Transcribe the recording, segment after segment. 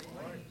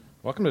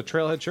Welcome to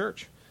Trailhead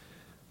Church.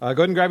 Go ahead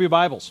and grab your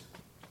Bibles.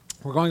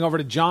 We're going over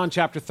to John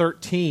chapter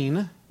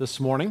 13 this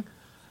morning.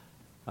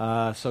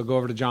 So go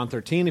over to John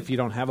 13. If you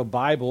don't have a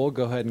Bible,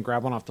 go ahead and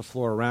grab one off the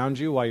floor around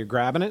you while you're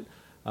grabbing it.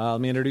 Let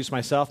me introduce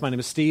myself. My name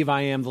is Steve.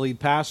 I am the lead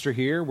pastor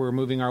here. We're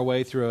moving our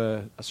way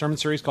through a sermon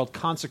series called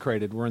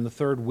Consecrated. We're in the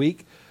third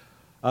week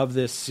of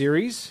this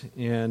series.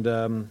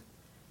 And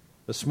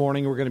this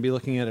morning we're going to be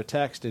looking at a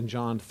text in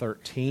John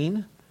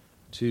 13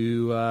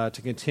 to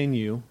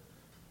continue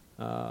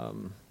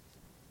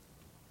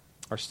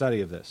our study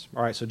of this.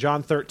 All right, so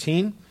John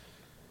 13,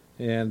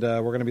 and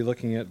we're going to be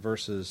looking at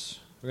verses,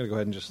 we're going to go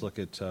ahead and just look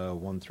at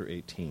 1 through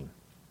 18.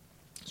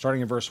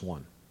 Starting at verse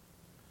 1.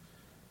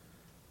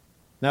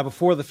 Now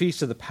before the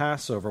feast of the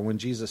Passover, when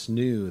Jesus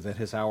knew that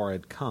his hour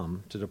had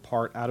come to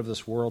depart out of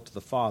this world to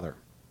the Father,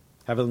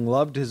 having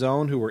loved his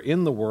own who were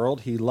in the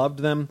world, he loved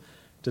them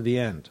to the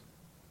end.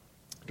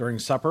 During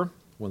supper,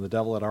 when the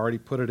devil had already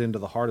put it into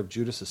the heart of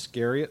Judas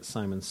Iscariot,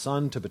 Simon's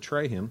son, to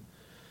betray him,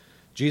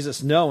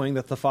 Jesus, knowing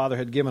that the Father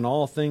had given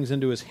all things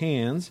into his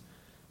hands,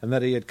 and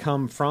that he had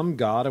come from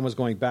God and was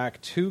going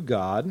back to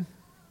God,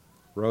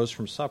 rose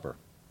from supper.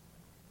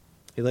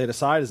 He laid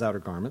aside his outer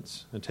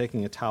garments, and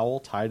taking a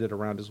towel, tied it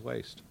around his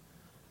waist.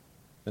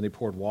 Then he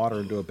poured water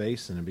into a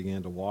basin and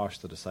began to wash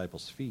the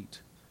disciples'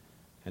 feet,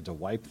 and to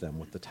wipe them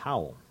with the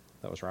towel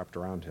that was wrapped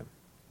around him.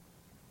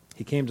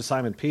 He came to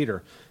Simon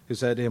Peter, who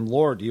said to him,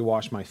 "Lord, do you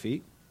wash my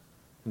feet?"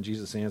 And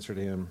Jesus answered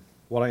him,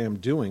 "What I am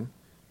doing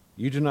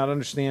you do not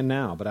understand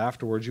now, but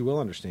afterwards you will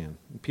understand."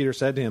 And Peter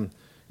said to him,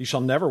 "You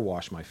shall never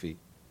wash my feet."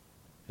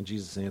 And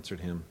Jesus answered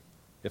him,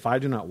 "If I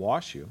do not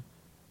wash you,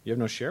 you have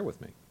no share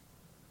with me."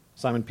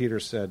 Simon Peter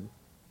said,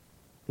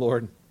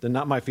 "Lord, then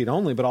not my feet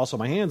only, but also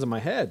my hands and my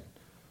head."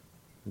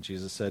 And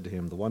Jesus said to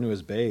him, "The one who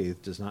is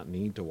bathed does not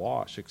need to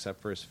wash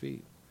except for his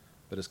feet,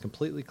 but is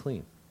completely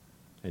clean.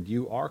 And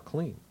you are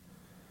clean,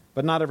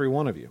 but not every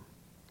one of you."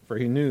 For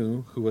he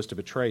knew who was to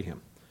betray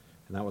him,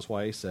 and that was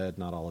why he said,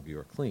 "Not all of you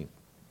are clean."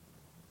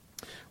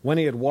 When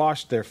he had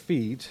washed their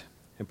feet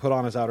and put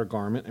on his outer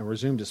garment and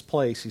resumed his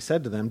place, he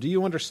said to them, "Do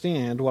you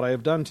understand what I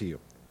have done to you?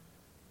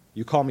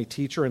 You call me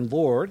teacher and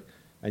Lord,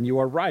 and you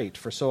are right,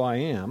 for so I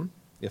am.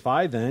 If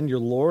I then, your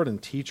Lord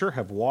and teacher,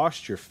 have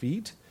washed your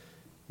feet,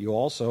 you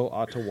also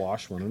ought to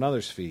wash one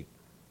another's feet.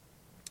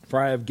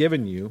 For I have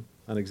given you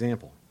an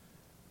example,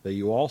 that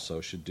you also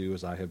should do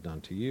as I have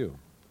done to you.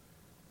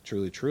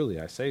 Truly, truly,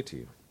 I say to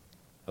you,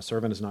 a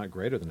servant is not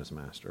greater than his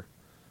master,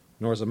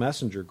 nor is a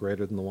messenger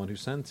greater than the one who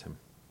sends him.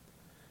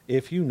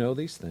 If you know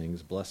these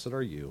things, blessed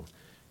are you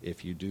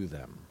if you do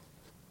them."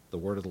 The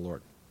word of the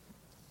Lord.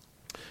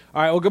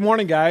 All right, well, good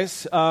morning,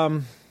 guys.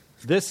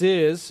 This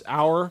is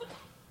our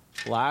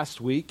last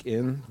week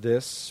in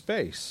this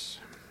space.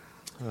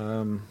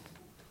 If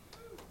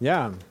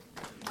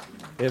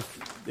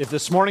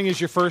this morning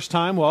is your first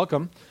time,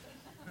 welcome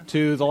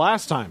to the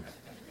last time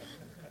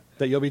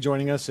that you'll be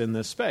joining us in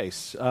this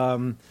space.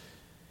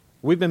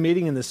 We've been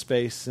meeting in this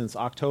space since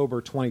October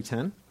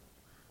 2010.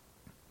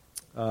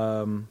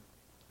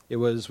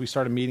 We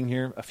started meeting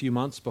here a few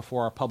months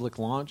before our public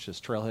launch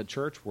as Trailhead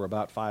Church. We're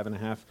about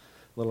a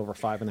little over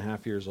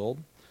 5.5 years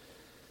old.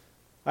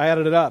 I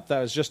added it up.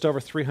 That was just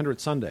over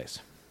 300 Sundays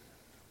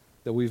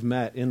that we've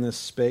met in this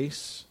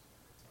space.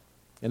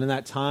 And in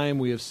that time,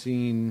 we have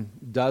seen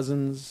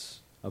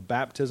dozens of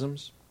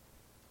baptisms.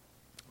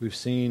 We've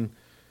seen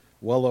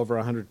well over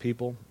 100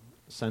 people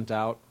sent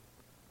out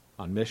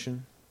on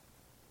mission.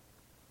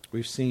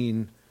 We've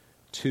seen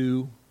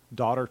 2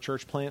 daughter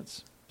church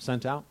plants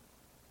sent out.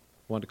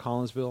 One to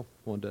Collinsville,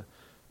 one to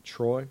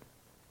Troy.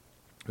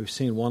 We've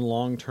seen 1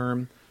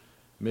 long-term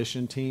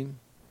mission team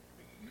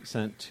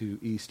sent to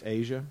East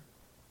Asia.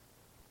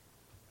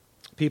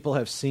 People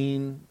have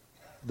seen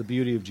the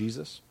beauty of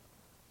Jesus.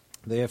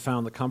 They have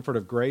found the comfort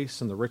of grace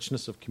and the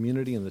richness of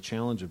community and the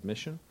challenge of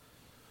mission.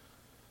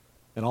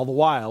 And all the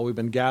while, we've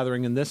been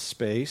gathering in this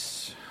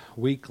space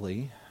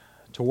weekly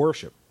to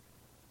worship.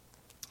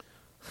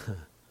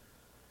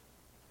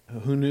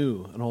 Who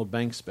knew an old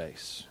bank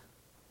space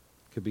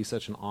could be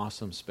such an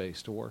awesome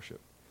space to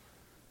worship?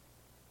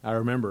 I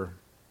remember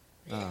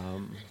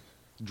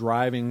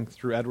driving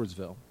through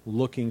Edwardsville,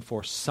 looking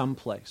for some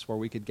place where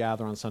we could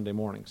gather on Sunday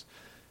mornings.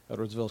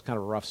 Edwardsville is kind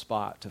of a rough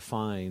spot to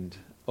find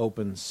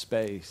open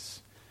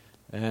space,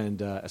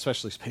 and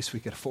especially space we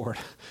could afford.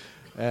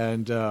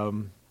 And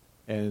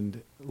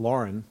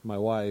Lauren, my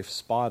wife,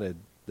 spotted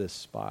this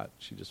spot.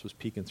 She just was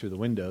peeking through the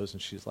windows,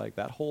 and she's like,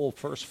 "That whole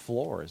first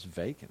floor is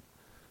vacant."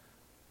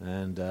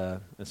 And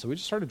so we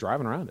just started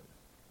driving around it,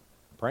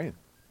 praying.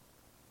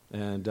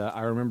 And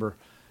I remember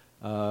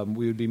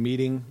we would be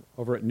meeting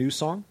over at New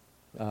Song.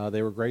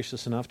 They were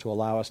gracious enough to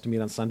allow us to meet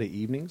on Sunday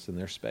evenings in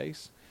their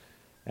space.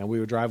 And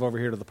we would drive over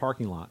here to the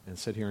parking lot and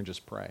sit here and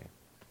just pray.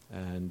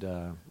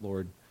 And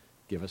Lord,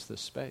 give us this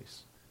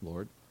space.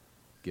 Lord,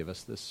 give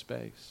us this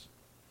space.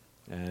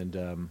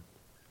 And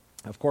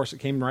of course, it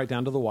came right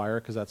down to the wire,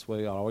 because that's the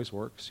way it always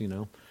works, you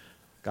know.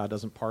 God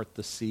doesn't part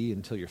the sea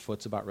until your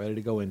foot's about ready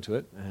to go into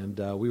it. And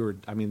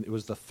it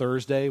was the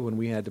Thursday when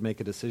we had to make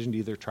a decision to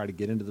either try to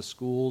get into the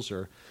schools,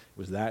 or it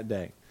was that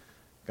day.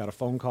 got a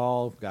phone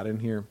call, got in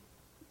here,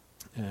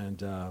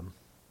 and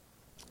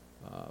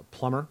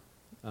plumber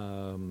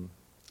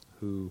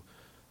who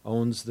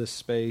owns this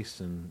space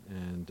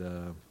and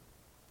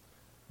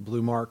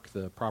Blue Mark,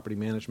 the property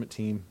management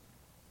team,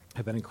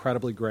 have been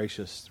incredibly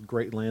gracious,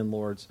 great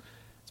landlords.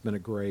 It's been a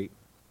great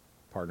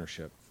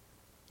partnership.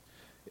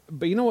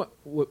 But you know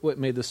what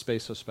made this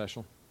space so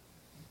special?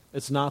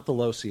 It's not the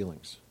low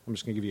ceilings. I'm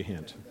just going to give you a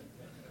hint.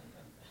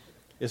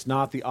 It's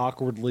not the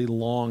awkwardly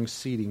long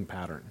seating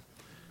pattern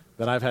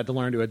that I've had to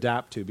learn to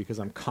adapt to because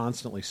I'm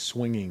constantly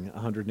swinging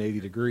 180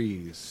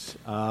 degrees.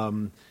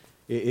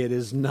 It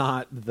is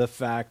not the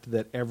fact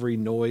that every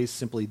noise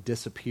simply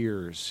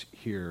disappears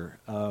here.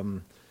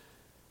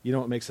 You know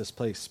what makes this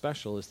place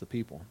special is the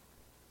people.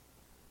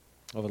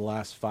 Over the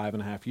last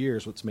 5.5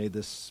 years, what's made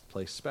this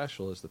place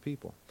special is the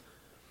people.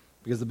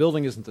 Because the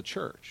building isn't the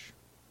church.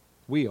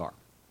 We are.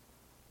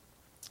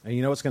 And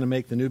you know what's going to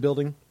make the new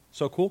building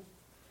so cool?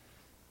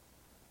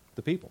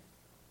 The people.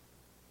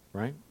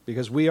 Right?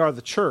 Because we are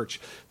the church.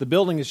 The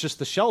building is just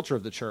the shelter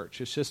of the church.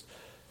 It's just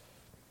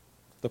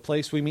the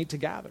place we meet to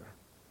gather.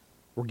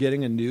 We're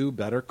getting a new,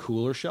 better,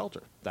 cooler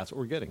shelter. That's what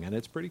we're getting, and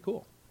it's pretty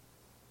cool.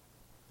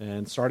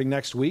 And starting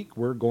next week,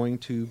 we're going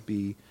to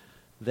be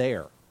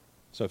there.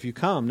 So if you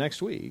come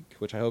next week,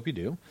 which I hope you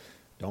do,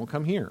 don't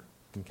come here,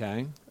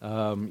 okay?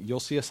 You'll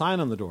see a sign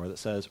on the door that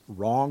says,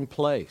 wrong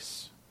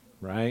place,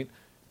 right?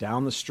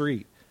 Down the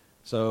street.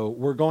 So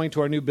we're going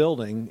to our new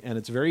building, and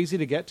it's very easy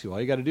to get to. All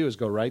you got to do is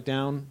go right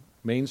down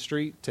Main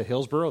Street to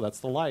Hillsboro. That's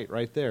the light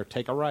right there.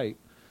 Take a right,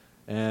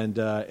 and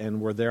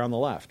we're there on the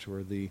left.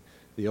 We're the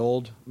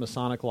old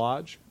Masonic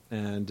Lodge,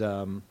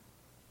 and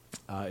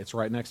it's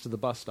right next to the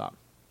bus stop.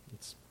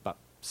 It's about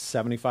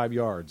 75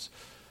 yards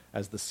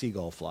as the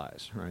seagull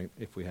flies, right,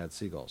 if we had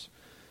seagulls.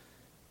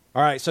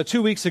 All right, so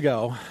 2 weeks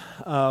ago,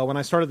 when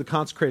I started the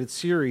Consecrated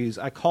series,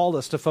 I called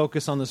us to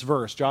focus on this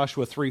verse,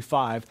 Joshua 3:5.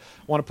 I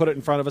want to put it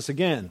in front of us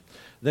again.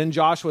 Then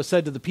Joshua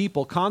said to the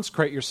people,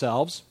 consecrate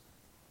yourselves,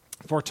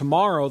 for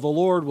tomorrow the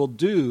Lord will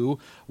do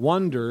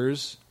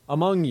wonders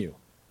among you.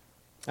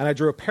 And I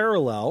drew a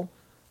parallel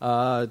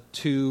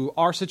to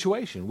our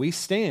situation. We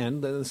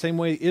stand the same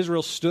way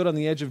Israel stood on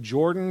the edge of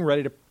Jordan,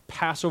 ready to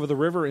pass over the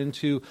river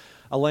into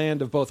a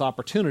land of both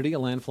opportunity, a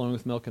land flowing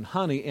with milk and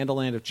honey, and a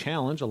land of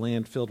challenge, a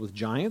land filled with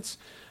giants.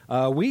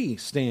 We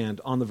stand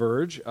on the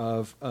verge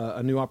of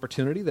a new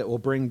opportunity that will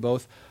bring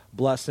both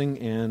blessing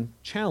and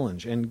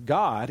challenge. And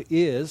God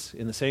is,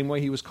 in the same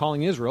way he was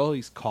calling Israel,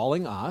 he's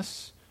calling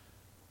us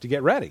to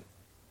get ready.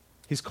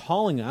 He's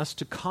calling us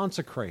to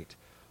consecrate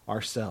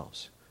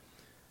ourselves.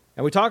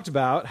 And we talked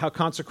about how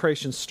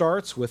consecration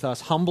starts with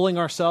us humbling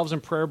ourselves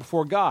in prayer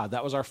before God.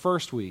 That was our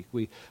first week.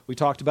 We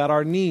talked about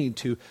our need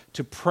to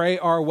pray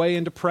our way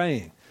into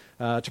praying,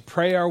 to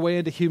pray our way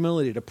into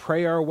humility, to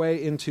pray our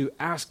way into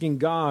asking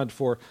God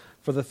for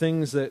the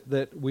things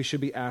that we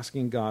should be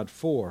asking God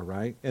for,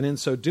 right? And in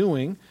so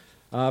doing,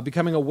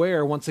 becoming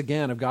aware once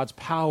again of God's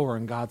power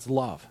and God's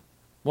love.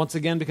 Once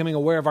again, becoming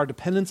aware of our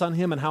dependence on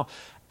him and how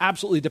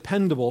absolutely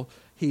dependable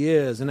he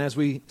is. And as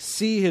we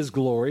see his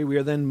glory, we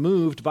are then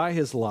moved by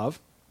his love,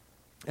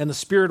 and the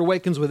Spirit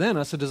awakens within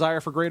us a desire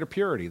for greater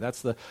purity.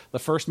 That's the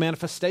first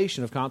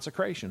manifestation of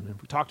consecration.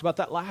 And we talked about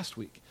that last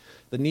week.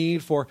 The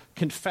need for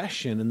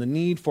confession and the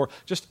need for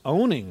just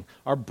owning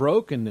our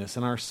brokenness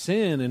and our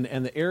sin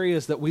and the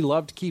areas that we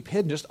love to keep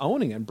hidden, just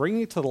owning it and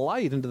bringing it to the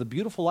light, into the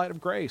beautiful light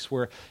of grace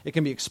where it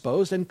can be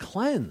exposed and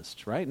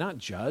cleansed, right? Not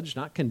judged,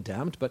 not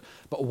condemned, but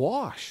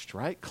washed,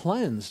 right?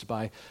 Cleansed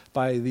by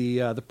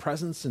the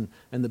presence and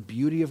the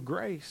beauty of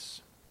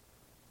grace.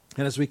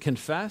 And as we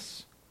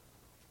confess,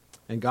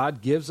 and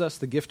God gives us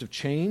the gift of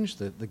change,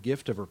 the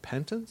gift of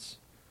repentance,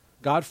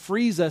 God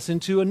frees us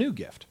into a new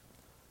gift.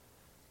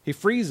 He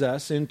frees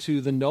us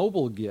into the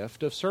noble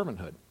gift of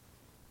servanthood.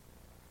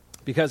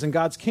 Because in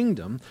God's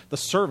kingdom, the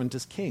servant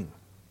is king.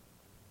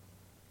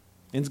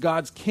 In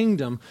God's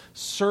kingdom,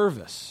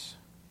 service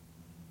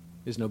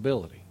is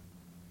nobility.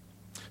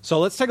 So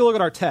let's take a look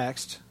at our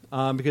text,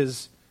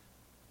 because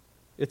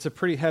it's a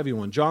pretty heavy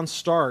one. John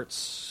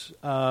starts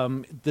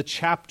the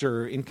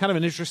chapter in kind of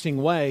an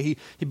interesting way.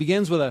 He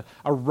begins with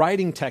a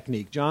writing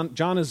technique.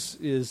 John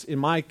is, in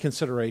my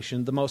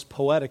consideration, the most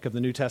poetic of the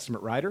New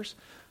Testament writers.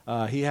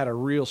 He had a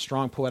real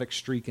strong poetic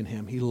streak in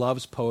him. He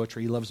loves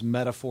poetry, he loves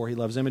metaphor, he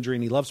loves imagery,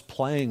 and he loves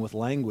playing with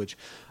language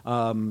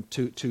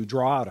to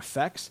draw out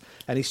effects.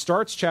 And he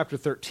starts chapter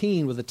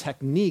 13 with a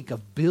technique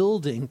of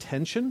building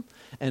tension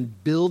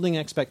and building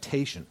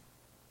expectation.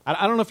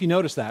 I don't know if you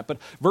noticed that, but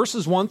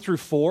verses 1 through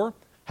 4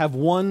 have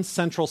one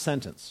central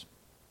sentence.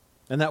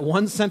 And that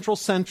one central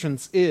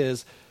sentence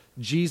is,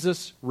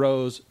 Jesus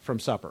rose from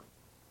supper.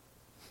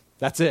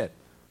 That's it.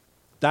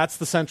 That's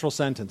the central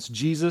sentence.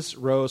 Jesus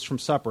rose from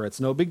supper. It's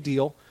no big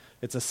deal.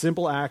 It's a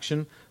simple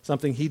action,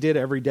 something he did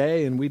every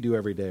day and we do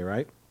every day,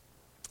 right?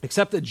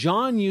 Except that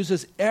John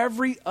uses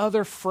every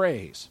other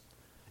phrase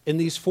in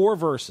these 4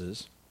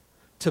 verses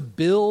to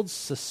build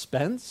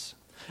suspense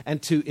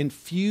and to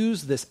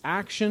infuse this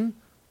action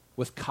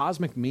with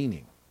cosmic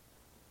meaning,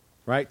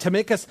 right? To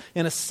make us,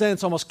 in a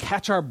sense, almost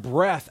catch our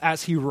breath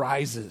as he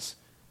rises,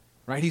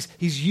 right?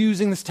 He's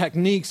using this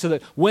technique so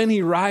that when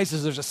he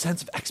rises, there's a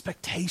sense of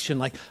expectation,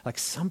 like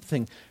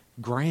something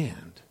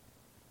grand,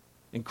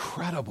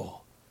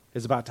 incredible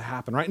is about to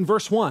happen, right? In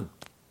verse 1,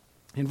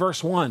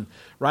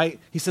 right,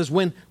 he says,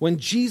 when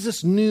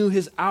Jesus knew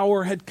his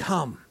hour had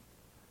come,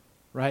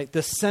 right,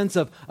 this sense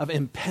of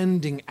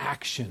impending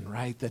action,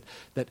 right,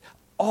 that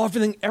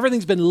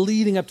everything's been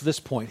leading up to this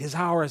point. His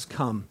hour has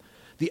come.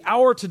 The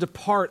hour to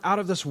depart out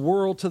of this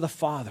world to the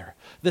Father.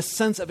 This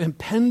sense of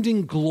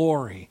impending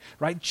glory,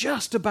 right,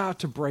 just about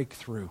to break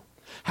through.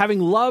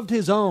 Having loved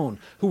his own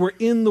who were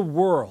in the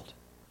world,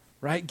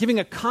 right, giving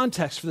a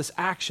context for this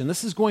action.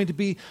 This is going to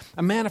be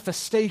a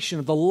manifestation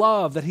of the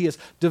love that he has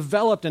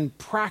developed and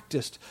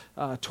practiced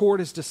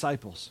toward his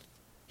disciples.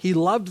 He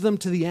loved them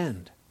to the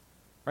end,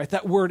 right?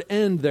 That word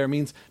end there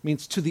means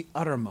to the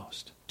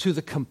uttermost, to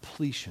the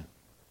completion.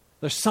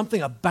 There's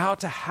something about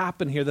to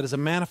happen here that is a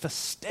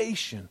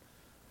manifestation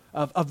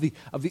of the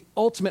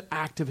ultimate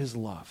act of his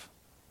love.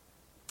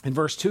 In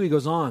verse 2, he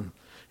goes on, and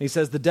he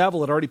says the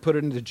devil had already put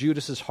it into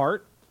Judas's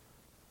heart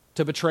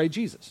to betray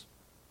Jesus,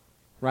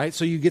 right?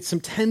 So you get some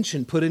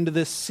tension put into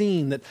this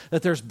scene that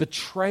there's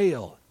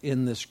betrayal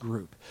in this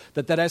group,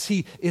 that as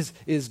he is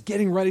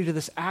getting ready to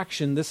this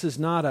action, this is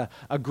not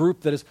a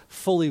group that is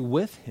fully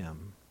with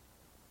him.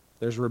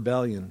 There's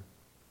rebellion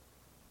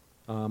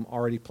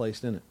already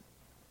placed in it.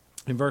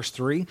 In verse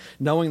 3,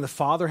 knowing the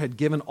Father had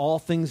given all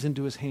things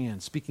into his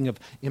hands, speaking of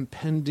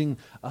impending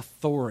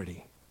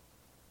authority,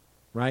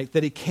 right?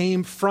 That he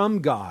came from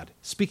God,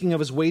 speaking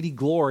of his weighty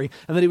glory,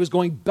 and that he was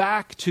going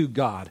back to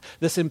God,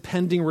 this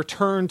impending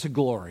return to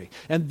glory.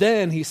 And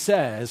then he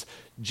says,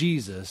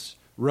 Jesus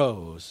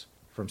rose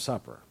from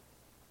supper.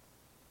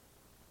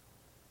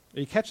 Are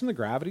you catching the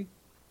gravity?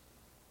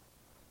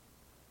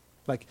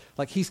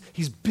 Like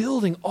he's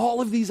building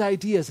all of these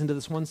ideas into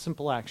this one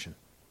simple action.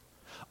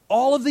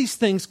 All of these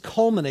things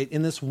culminate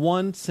in this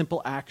one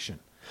simple action.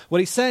 What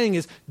he's saying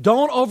is,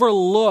 don't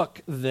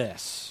overlook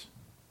this.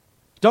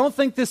 Don't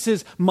think this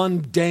is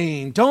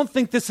mundane. Don't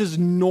think this is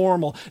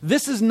normal.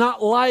 This is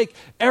not like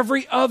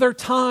every other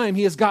time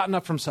he has gotten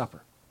up from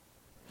supper.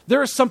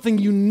 There is something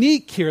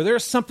unique here. There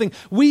is something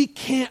we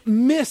can't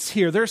miss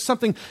here. There is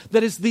something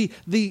that is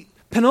the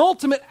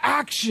penultimate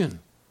action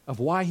of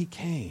why he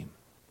came.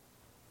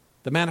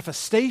 The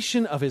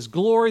manifestation of his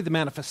glory, the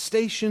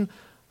manifestation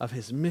of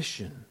his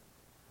mission.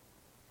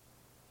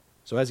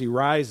 So as he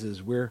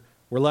rises, we're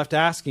left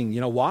asking,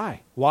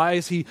 why? Why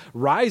is he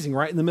rising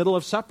right in the middle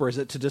of supper? Is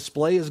it to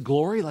display his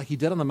glory like he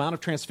did on the Mount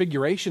of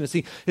Transfiguration? Is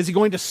he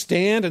going to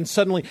stand and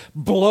suddenly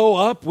blow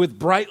up with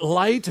bright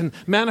light and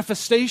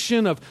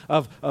manifestation of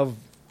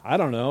I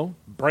don't know,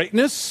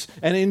 brightness?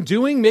 And in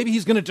doing, maybe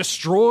he's going to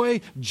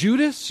destroy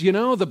Judas,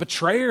 the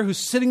betrayer who's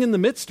sitting in the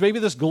midst. Maybe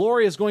this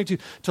glory is going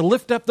to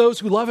lift up those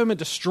who love him and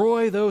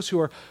destroy those who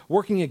are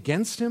working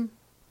against him.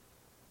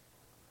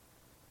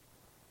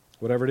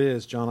 Whatever it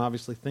is, John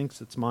obviously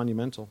thinks it's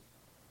monumental.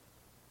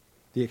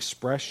 The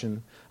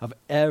expression of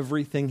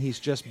everything he's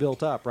just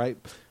built up, right?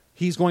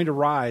 He's going to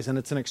rise, and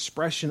it's an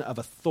expression of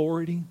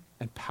authority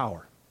and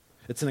power.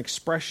 It's an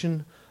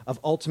expression of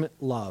ultimate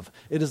love.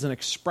 It is an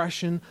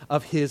expression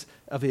of his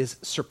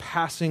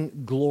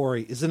surpassing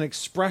glory. It's an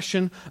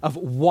expression of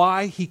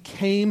why he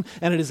came,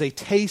 and it is a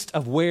taste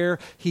of where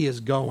he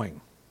is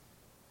going.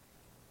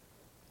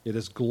 It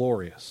is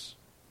glorious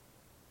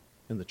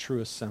in the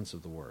truest sense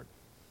of the word.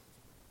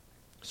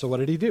 So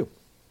what did he do?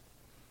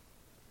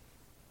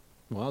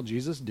 Well,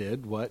 Jesus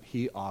did what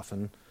he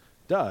often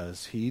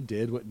does. He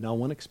did what no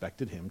one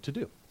expected him to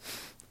do.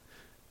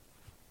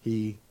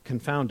 He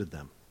confounded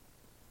them.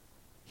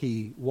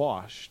 He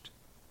washed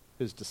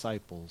his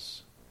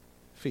disciples'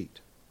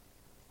 feet.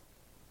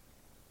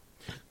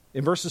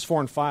 In verses 4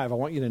 and 5, I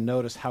want you to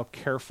notice how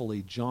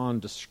carefully John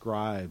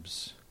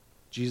describes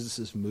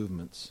Jesus'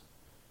 movements.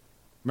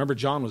 Remember,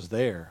 John was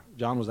there.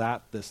 John was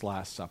at this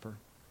Last Supper.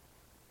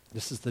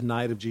 This is the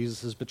night of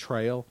Jesus'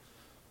 betrayal,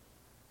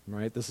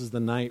 right? This is the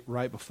night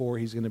right before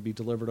he's going to be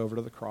delivered over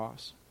to the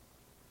cross.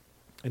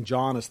 And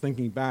John is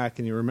thinking back,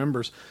 and he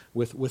remembers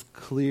with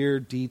clear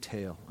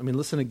detail. I mean,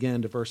 listen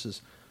again to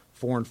verses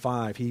 4 and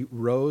 5. He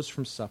rose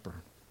from supper.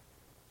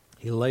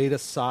 He laid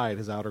aside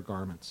his outer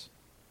garments,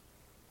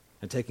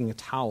 and taking a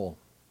towel,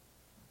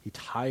 he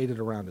tied it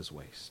around his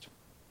waist.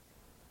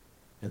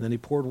 And then he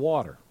poured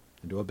water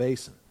into a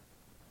basin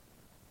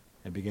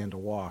and began to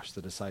wash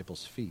the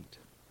disciples' feet,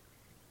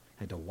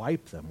 and to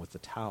wipe them with the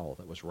towel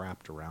that was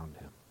wrapped around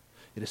him.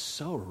 It is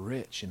so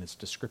rich in its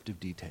descriptive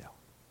detail.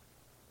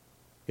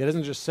 He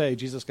doesn't just say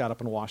Jesus got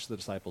up and washed the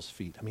disciples'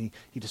 feet. I mean,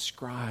 he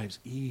describes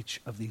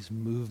each of these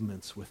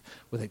movements with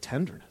a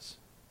tenderness,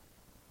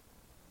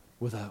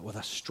 with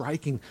a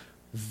striking,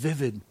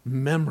 vivid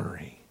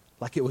memory,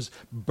 like it was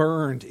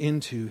burned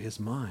into his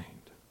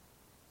mind.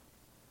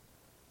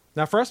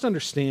 Now, for us to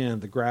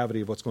understand the gravity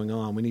of what's going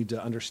on, we need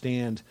to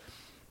understand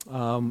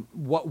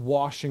what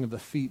washing of the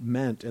feet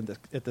meant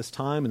at this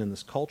time and in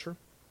this culture.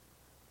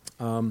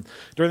 During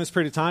this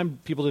period of time,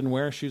 people didn't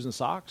wear shoes and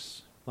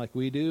socks like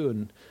we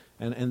do,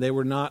 and they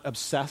were not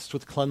obsessed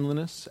with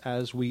cleanliness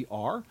as we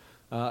are.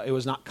 It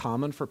was not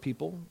common for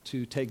people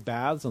to take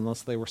baths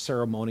unless they were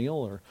ceremonial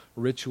or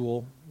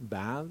ritual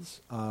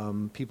baths.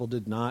 People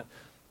did not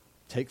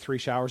take 3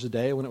 showers a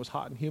day when it was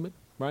hot and humid,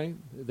 right?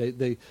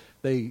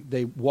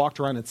 They walked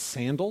around in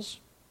sandals,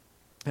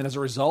 and as a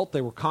result,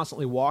 they were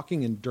constantly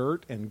walking in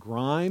dirt and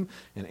grime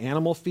and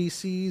animal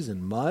feces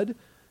and mud,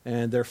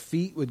 and their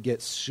feet would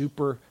get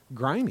super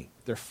grimy.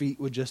 Their feet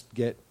would just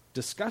get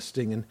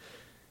disgusting. And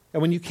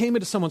when you came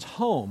into someone's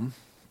home,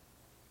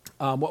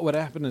 what would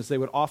happen is they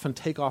would often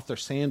take off their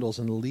sandals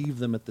and leave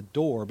them at the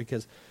door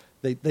because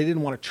they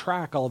didn't want to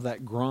track all of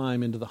that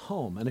grime into the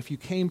home. And if you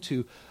came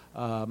to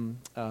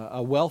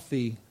a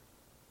wealthy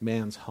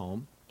man's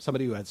home,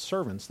 somebody who had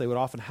servants, they would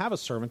often have a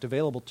servant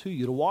available to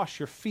you to wash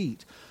your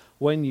feet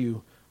when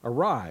you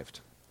arrived.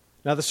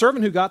 Now, the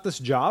servant who got this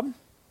job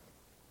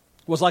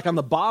was like on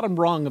the bottom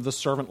rung of the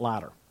servant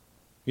ladder.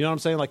 You know what I'm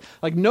saying?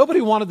 Like nobody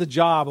wanted the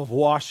job of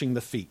washing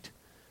the feet,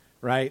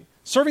 right?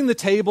 Serving the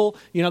table,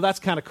 that's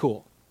kind of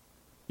cool.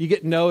 You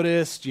get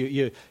noticed.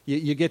 You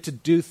get to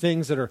do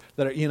things that are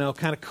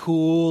kind of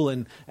cool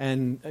and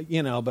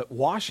But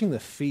washing the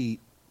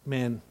feet,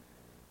 man,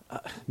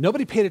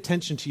 nobody paid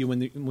attention to you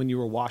when you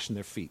were washing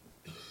their feet,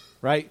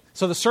 right?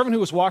 So the servant who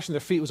was washing their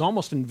feet was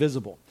almost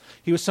invisible.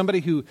 He was somebody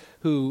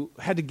who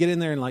had to get in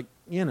there and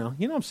you know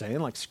what I'm saying,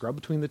 like scrub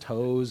between the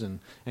toes and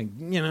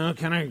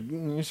kind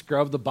of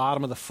scrub the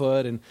bottom of the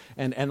foot and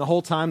the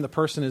whole time the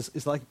person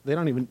is like they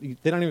don't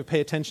even pay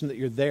attention that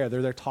you're there.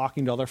 They're there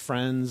talking to all their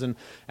friends and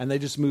they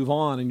just move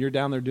on, and you're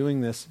down there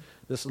doing this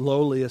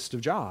lowliest of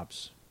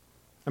jobs.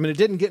 I mean, it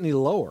didn't get any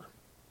lower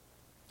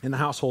in the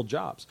household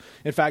jobs.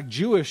 In fact,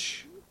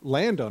 Jewish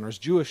landowners,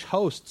 Jewish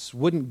hosts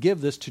wouldn't give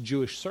this to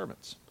Jewish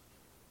servants.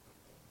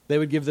 They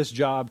would give this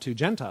job to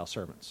Gentile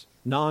servants,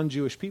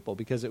 non-Jewish people,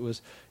 because it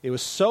was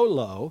so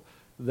low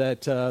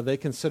that they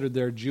considered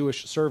their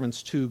Jewish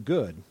servants too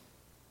good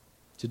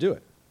to do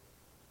it.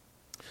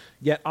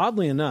 Yet,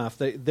 oddly enough,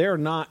 they're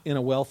not in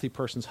a wealthy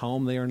person's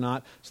home. They are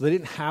not, so they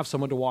didn't have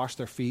someone to wash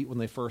their feet when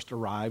they first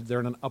arrived. They're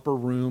in an upper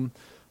room,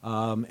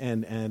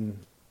 and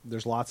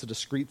there's lots of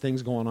discreet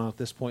things going on at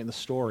this point in the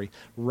story.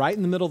 Right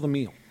in the middle of the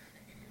meal,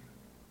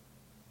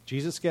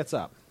 Jesus gets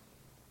up,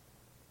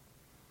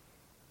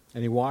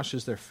 and he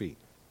washes their feet.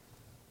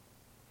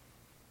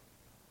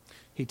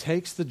 He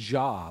takes the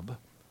job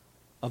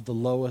of the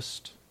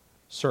lowest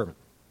servant.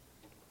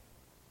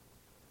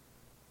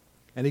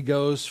 And he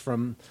goes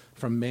from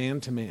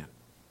man to man,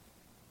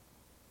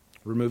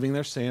 removing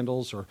their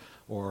sandals,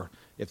 or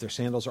if their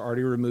sandals are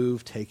already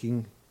removed,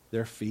 taking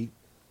their feet,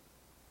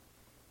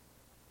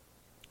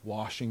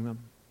 washing them,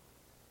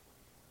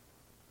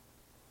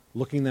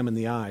 looking them in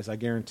the eyes. I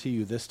guarantee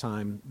you this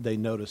time they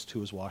noticed who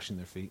was washing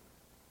their feet.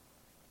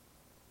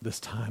 This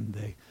time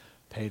they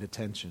paid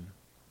attention.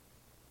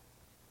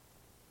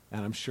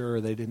 And I'm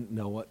sure they didn't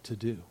know what to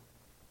do.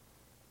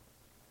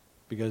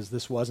 Because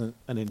this wasn't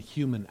an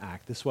inhuman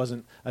act. This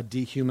wasn't a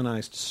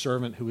dehumanized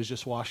servant who was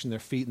just washing their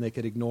feet and they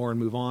could ignore and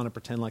move on and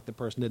pretend like the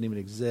person didn't even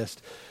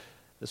exist.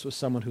 This was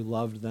someone who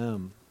loved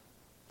them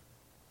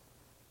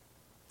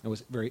and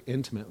was very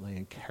intimately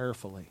and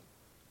carefully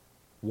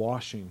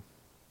washing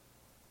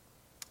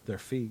their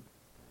feet.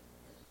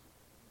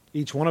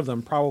 Each one of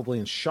them probably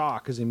in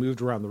shock as he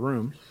moved around the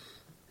room.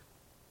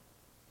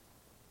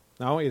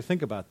 Now I want you to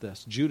think about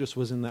this. Judas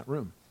was in that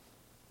room.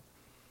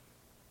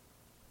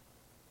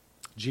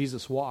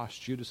 Jesus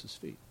washed Judas's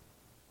feet.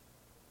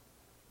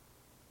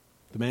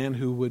 The man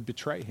who would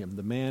betray him,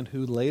 the man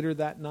who later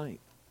that night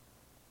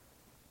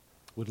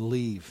would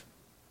leave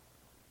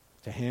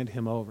to hand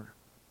him over,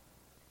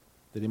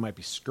 that he might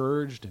be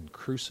scourged and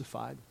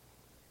crucified.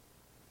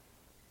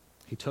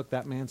 He took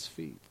that man's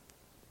feet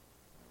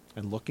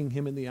and, looking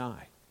him in the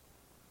eye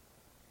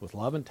with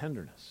love and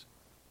tenderness,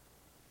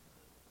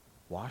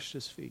 washed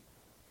his feet,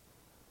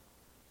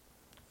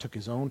 took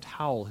his own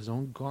towel, his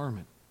own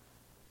garment,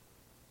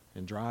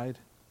 and dried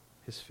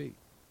his feet.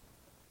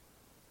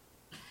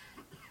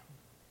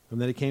 And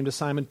then he came to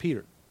Simon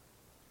Peter.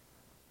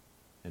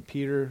 And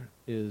Peter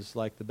is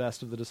like the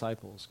best of the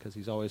disciples because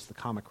he's always the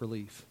comic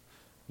relief.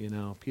 You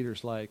know,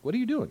 Peter's like, what are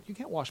you doing? You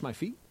can't wash my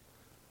feet.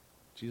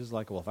 Jesus is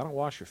like, well, if I don't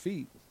wash your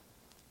feet,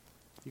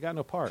 you got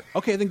no part.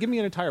 Okay, then give me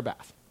an entire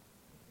bath.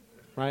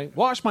 Right?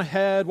 Wash my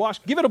head,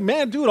 give it a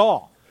man, do it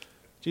all.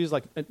 Jesus is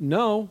like,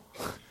 no,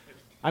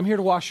 I'm here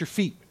to wash your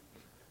feet.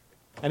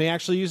 And he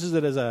actually uses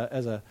it as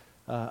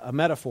a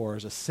metaphor,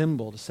 as a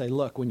symbol to say,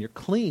 look, when you're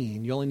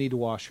clean, you only need to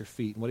wash your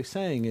feet. And what he's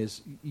saying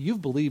is,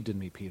 you've believed in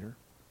me, Peter.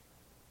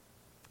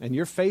 And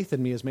your faith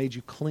in me has made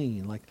you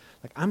clean. Like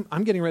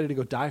I'm getting ready to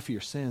go die for your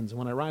sins. And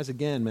when I rise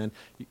again, man,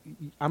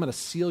 I'm going to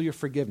seal your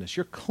forgiveness.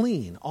 You're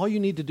clean. All you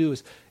need to do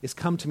is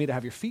come to me to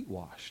have your feet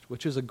washed,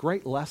 which is a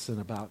great lesson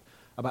about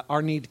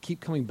our need to keep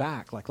coming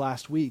back, like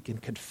last week, in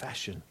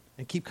confession.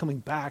 And keep coming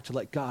back to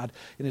let God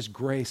in his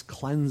grace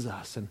cleanse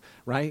us. And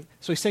right?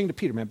 So he's saying to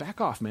Peter, man,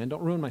 back off, man.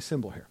 Don't ruin my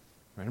symbol here.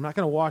 Right? I'm not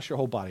going to wash your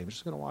whole body. I'm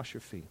just going to wash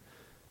your feet.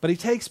 But he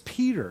takes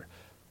Peter,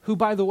 who,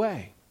 by the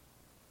way,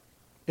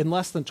 in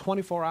less than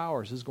 24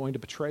 hours is going to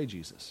betray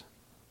Jesus.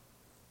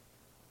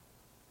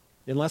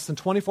 In less than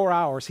 24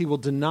 hours, he will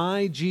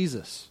deny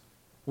Jesus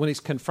when he's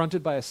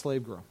confronted by a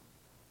slave girl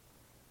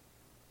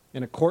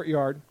in a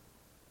courtyard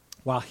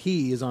while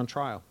he is on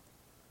trial.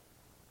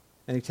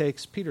 And he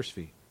takes Peter's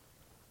feet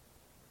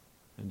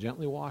and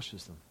gently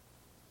washes them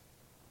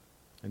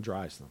and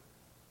dries them.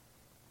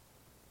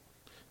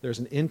 There's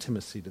an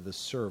intimacy to this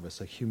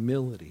service, a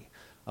humility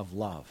of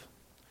love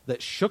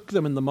that shook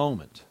them in the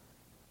moment.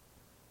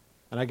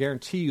 And I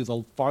guarantee you,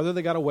 the farther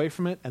they got away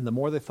from it and the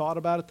more they thought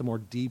about it, the more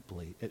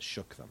deeply it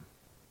shook them.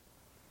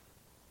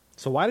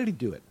 So why did he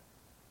do it?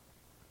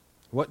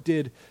 What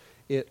did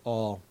it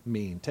all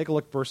mean? Take a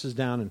look verses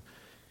down in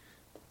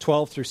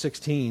 12 through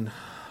 16.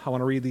 I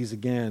want to read these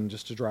again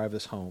just to drive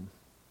this home,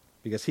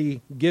 because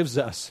he gives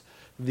us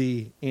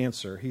the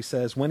answer. He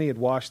says, when he had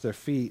washed their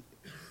feet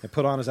and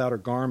put on his outer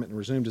garment and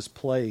resumed his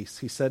place,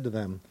 he said to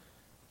them,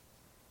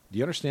 do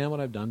you understand what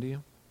I've done to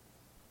you?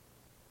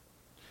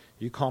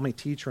 You call me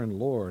teacher and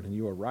Lord, and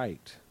you are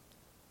right,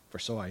 for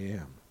so I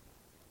am.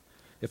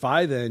 If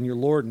I then, your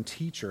Lord and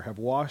teacher, have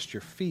washed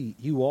your feet,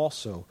 you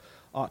also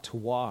ought to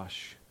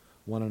wash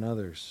one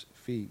another's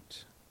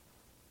feet.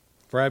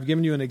 For I have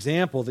given you an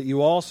example that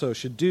you also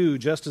should do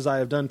just as I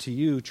have done to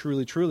you.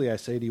 Truly, truly, I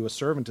say to you, a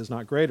servant is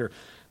not greater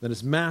than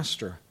his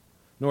master,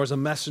 nor is a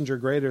messenger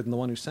greater than the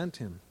one who sent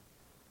him.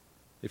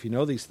 If you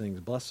know these things,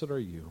 blessed are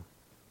you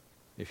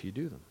if you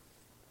do them.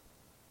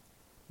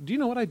 Do you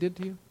know what I did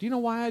to you? Do you know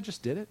why I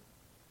just did it?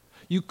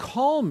 You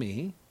call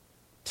me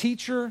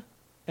teacher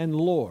and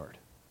Lord.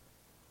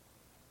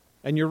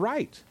 And you're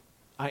right,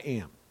 I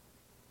am.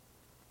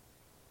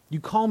 You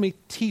call me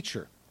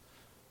teacher.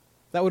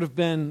 That would have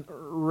been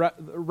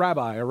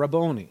rabbi or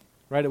rabboni,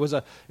 right? It was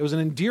an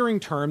endearing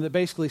term that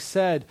basically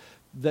said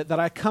that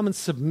I come and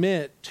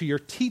submit to your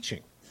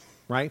teaching,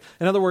 right?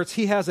 In other words,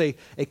 he has a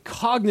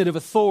cognitive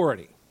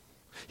authority.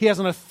 He has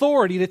an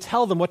authority to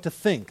tell them what to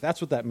think. That's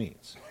what that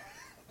means.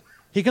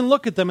 He can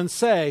look at them and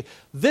say,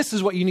 this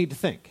is what you need to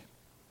think.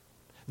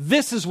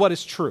 This is what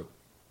is true.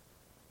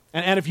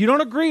 And if you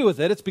don't agree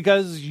with it, it's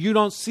because you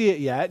don't see it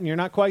yet and you're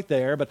not quite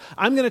there. But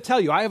I'm going to tell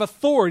you, I have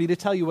authority to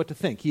tell you what to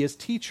think. He is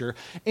teacher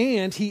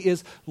and he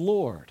is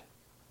Lord.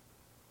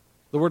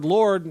 The word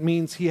Lord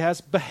means he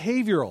has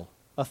behavioral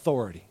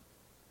authority.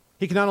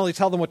 He can not only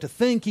tell them what to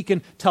think, he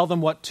can tell them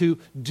what to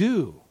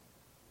do.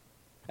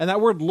 And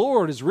that word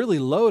Lord is really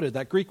loaded,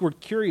 that Greek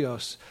word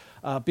kurios,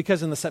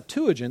 because in the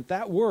Septuagint,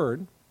 that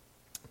word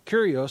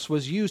Kurios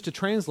was used to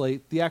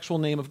translate the actual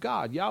name of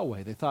God,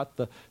 Yahweh. They thought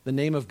the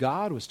name of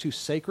God was too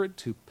sacred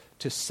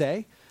to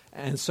say.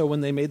 And so when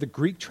they made the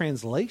Greek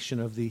translation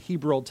of the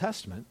Hebrew Old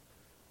Testament,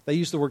 they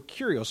used the word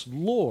Kurios,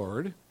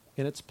 Lord,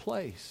 in its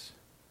place.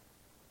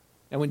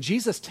 And when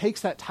Jesus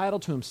takes that title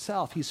to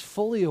himself, he's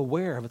fully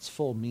aware of its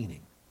full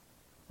meaning.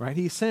 Right?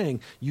 He's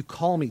saying, you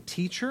call me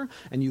teacher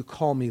and you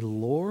call me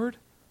Lord,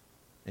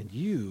 and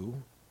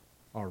you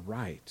are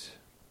right.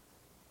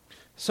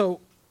 So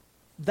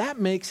that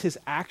makes his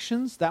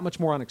actions that much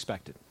more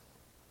unexpected.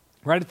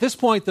 Right? At this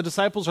point, the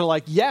disciples are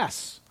like,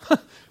 yes,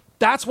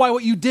 that's why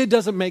what you did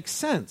doesn't make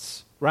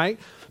sense, right?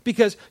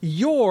 Because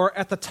you're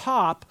at the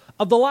top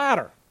of the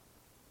ladder.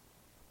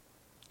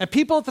 And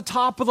people at the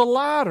top of the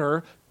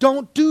ladder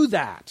don't do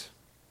that,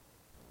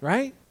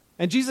 right?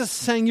 And Jesus is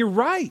saying, you're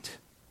right.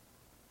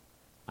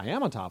 I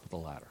am on top of the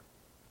ladder.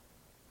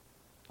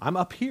 I'm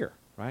up here,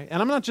 right?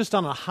 And I'm not just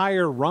on a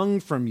higher rung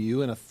from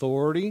you in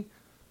authority,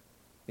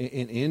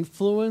 in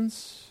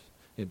influence,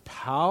 in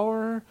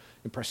power,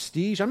 in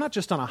prestige. I'm not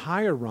just on a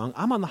higher rung.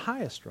 I'm on the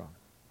highest rung.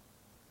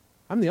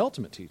 I'm the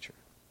ultimate teacher.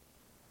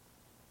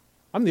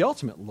 I'm the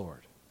ultimate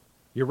Lord.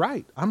 You're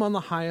right. I'm on the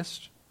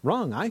highest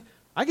rung. I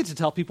get to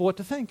tell people what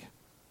to think.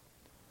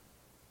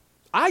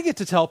 I get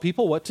to tell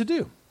people what to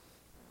do.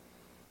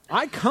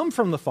 I come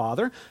from the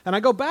Father, and I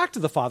go back to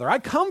the Father. I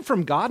come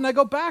from God, and I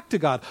go back to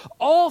God.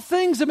 All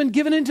things have been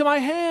given into my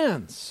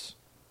hands.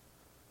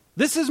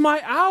 This is my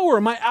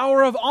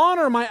hour of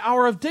honor, my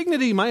hour of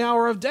dignity, my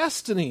hour of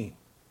destiny.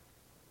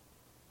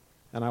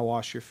 And I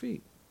wash your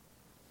feet.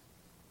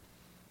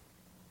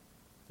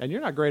 And you're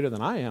not greater than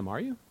I am, are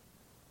you?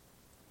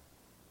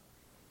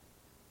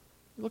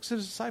 He looks at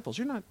his disciples.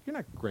 You're not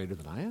greater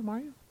than I am, are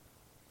you?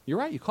 You're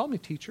right. You call me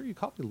teacher. You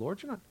call me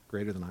Lord. You're not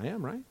greater than I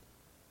am, right?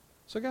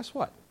 So guess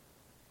what?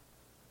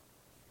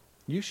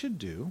 You should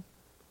do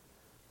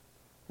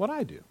what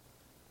I do.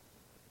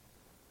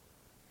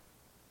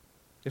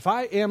 If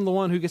I am the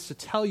one who gets to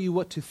tell you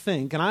what to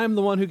think, and I am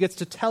the one who gets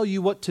to tell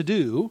you what to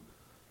do,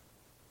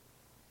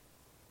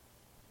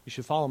 you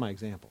should follow my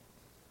example.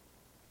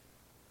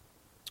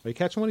 Are you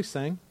catching what he's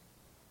saying?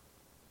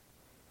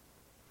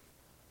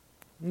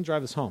 Let me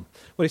drive this home.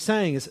 What he's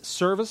saying is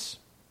service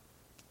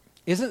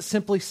isn't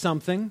simply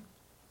something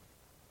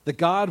that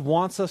God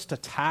wants us to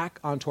tack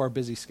onto our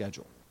busy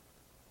schedule.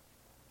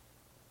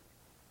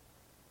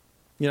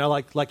 You know,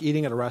 like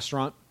eating at a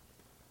restaurant.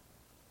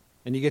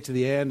 And you get to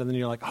the end, and then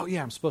you're like, oh,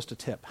 yeah, I'm supposed to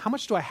tip. How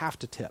much do I have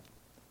to tip?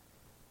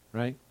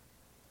 Right?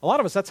 A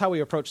lot of us, that's how we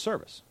approach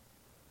service.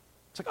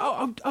 It's like,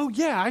 oh,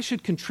 yeah, I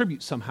should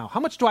contribute somehow. How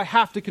much do I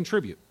have to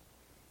contribute?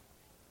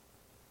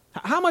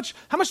 How much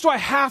do I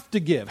have to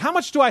give? How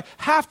much do I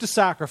have to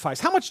sacrifice?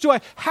 How much do I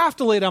have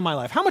to lay down my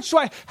life? How much do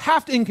I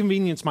have to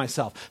inconvenience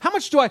myself? How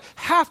much do I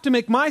have to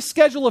make my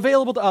schedule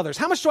available to others?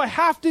 How much do I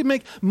have to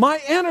make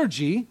my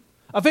energy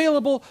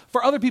available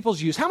for other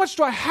people's use? How much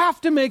do I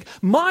have to make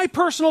my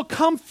personal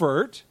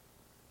comfort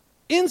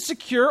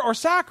insecure or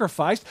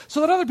sacrificed so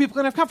that other people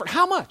can have comfort?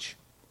 How much?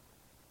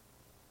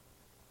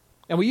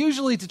 And we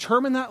usually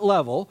determine that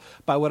level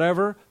by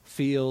whatever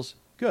feels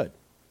good.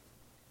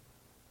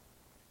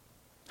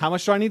 How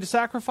much do I need to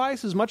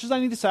sacrifice? As much as I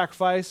need to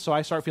sacrifice so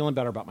I start feeling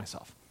better about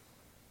myself.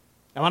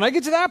 And when I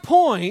get to that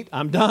point,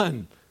 I'm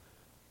done.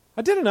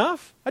 I did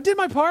enough. I did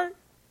my part.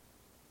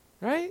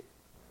 Right?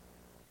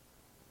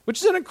 Which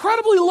is an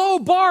incredibly low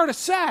bar to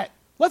set.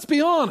 Let's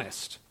be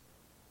honest.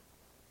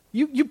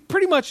 You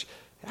pretty much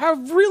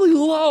have really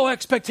low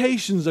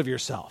expectations of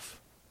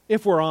yourself,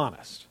 if we're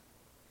honest.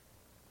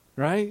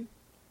 Right?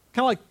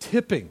 Kind of like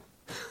tipping.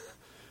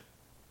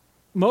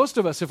 Most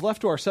of us, if left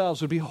to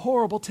ourselves, would be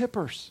horrible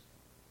tippers.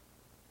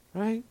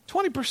 Right?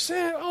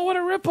 20%, oh, what a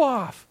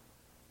ripoff.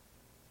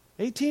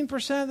 18%,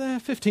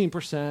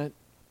 15%.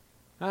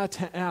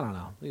 10, I don't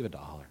know, leave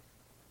 $1.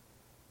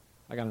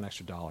 I got an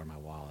extra $1 in my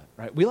wallet.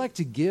 Right? We like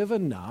to give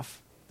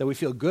enough that we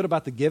feel good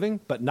about the giving,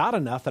 but not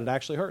enough that it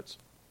actually hurts.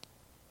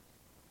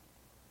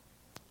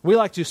 We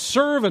like to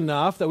serve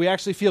enough that we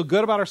actually feel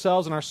good about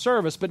ourselves and our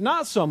service, but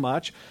not so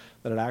much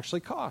that it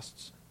actually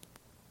costs.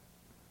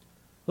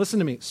 Listen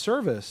to me,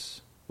 service,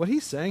 what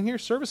he's saying here,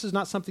 service is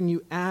not something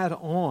you add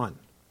on.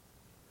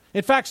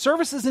 In fact,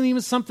 service isn't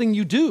even something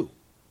you do.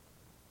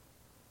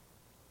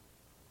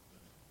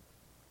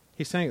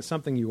 He's saying it's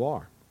something you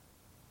are.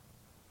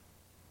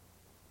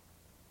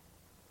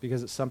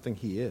 Because it's something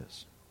he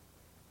is.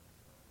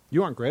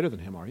 You aren't greater than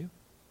him, are you?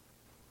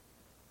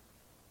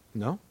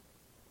 No?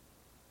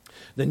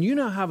 Then you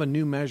now have a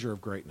new measure of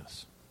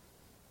greatness.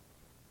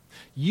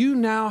 You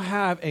now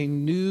have a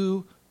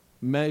new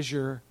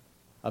measure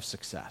of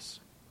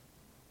success.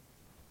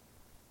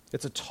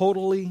 It's a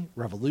totally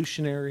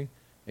revolutionary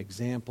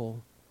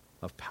example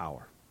of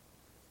power.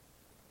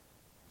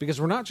 Because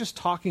we're not just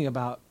talking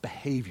about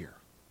behavior.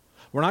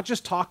 We're not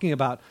just talking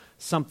about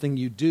something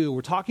you do.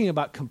 We're talking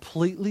about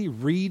completely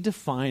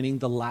redefining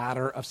the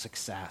ladder of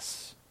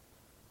success.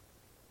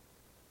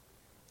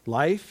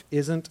 Life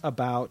isn't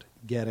about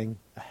getting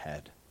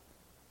ahead.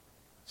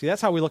 See,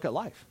 that's how we look at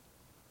life.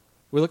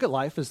 We look at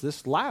life as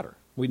this ladder.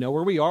 We know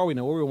where we are, we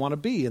know where we want to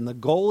be, and the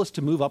goal is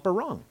to move up a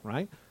rung,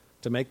 right?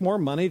 To make more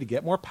money, to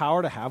get more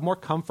power, to have more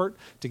comfort,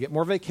 to get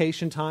more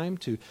vacation time,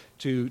 to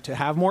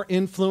have more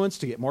influence,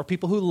 to get more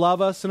people who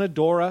love us and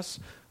adore us.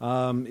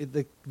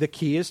 The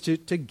key is to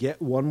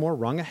get one more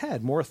rung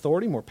ahead, more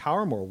authority, more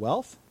power, more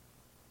wealth.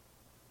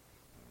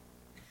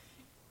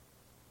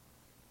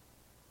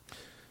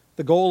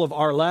 The goal of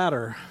our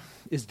ladder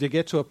is to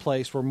get to a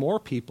place where more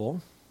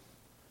people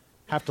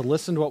have to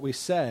listen to what we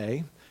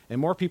say and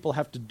more people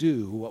have to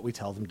do what we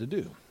tell them to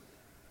do.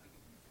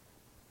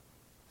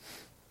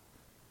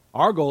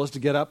 Our goal is to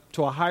get up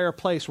to a higher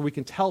place where we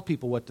can tell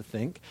people what to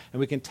think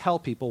and we can tell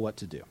people what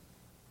to do.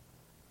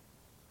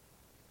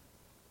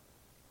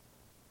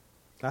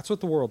 That's what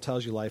the world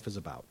tells you life is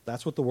about.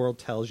 That's what the world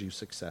tells you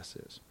success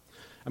is.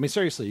 I mean,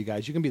 seriously, you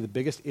guys, you can be the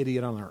biggest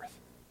idiot on earth.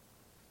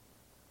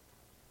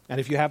 And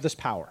if you have this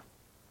power,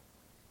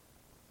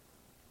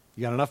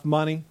 you got enough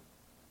money,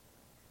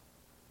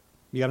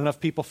 you got enough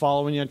people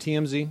following you on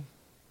TMZ, you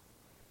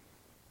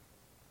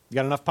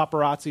got enough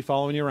paparazzi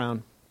following you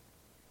around,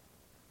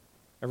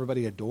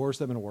 everybody adores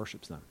them and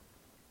worships them.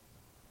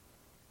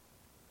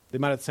 They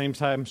might at the same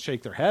time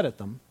shake their head at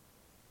them,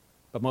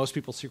 but most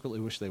people secretly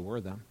wish they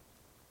were them.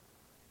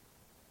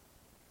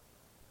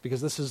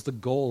 Because this is the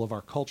goal of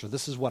our culture.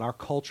 This is what our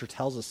culture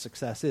tells us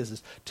success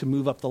is to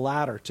move up the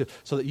ladder,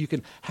 so that you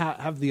can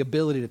have the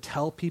ability to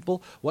tell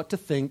people what to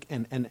think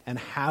and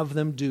have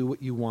them do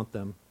what you want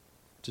them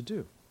to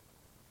do.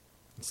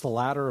 It's the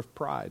ladder of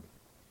pride.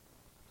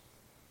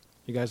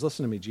 You guys,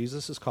 listen to me.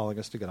 Jesus is calling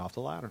us to get off the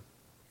ladder.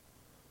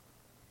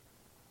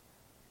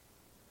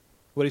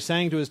 What he's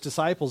saying to his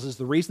disciples is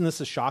the reason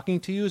this is shocking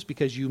to you is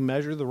because you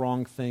measure the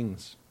wrong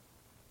things.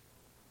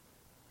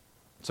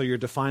 So you're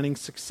defining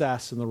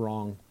success in the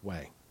wrong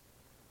way.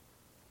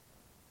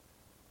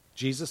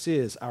 Jesus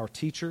is our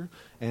teacher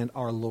and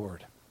our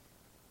Lord.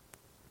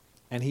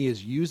 And he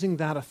is using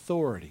that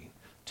authority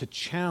to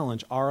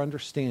challenge our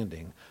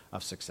understanding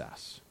of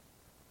success.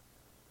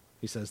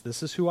 He says,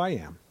 this is who I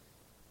am,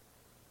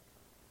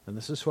 and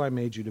this is who I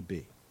made you to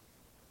be.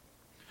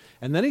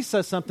 And then he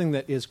says something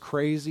that is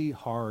crazy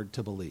hard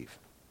to believe.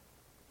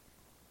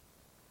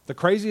 The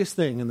craziest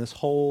thing in this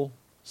whole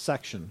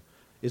section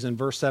is in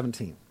verse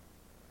 17.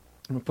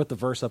 I'm going to put the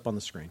verse up on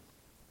the screen.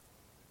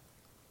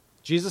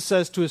 Jesus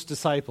says to his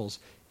disciples,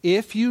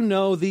 if you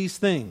know these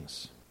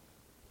things,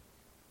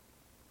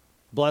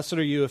 blessed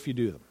are you if you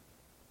do them.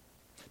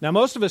 Now,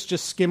 most of us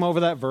just skim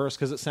over that verse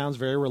because it sounds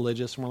very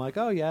religious, and we're like,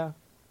 oh yeah,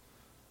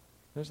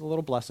 there's a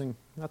little blessing.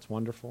 That's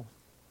wonderful.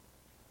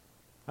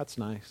 That's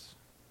nice.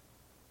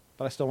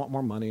 but I still want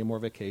more money and more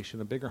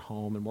vacation, a bigger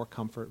home and more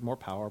comfort, more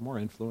power, more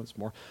influence,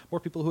 more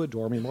people who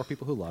adore me, more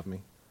people who love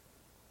me.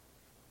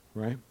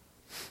 Right?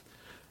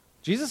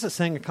 Jesus is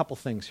saying a couple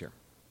things here.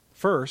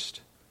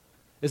 First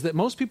is that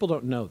most people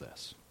don't know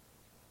this.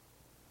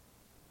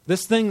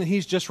 This thing that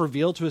he's just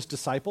revealed to his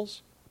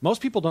disciples,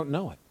 most people don't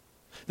know it.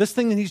 This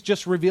thing that he's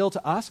just revealed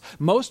to us,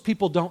 most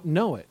people don't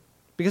know it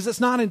because it's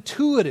not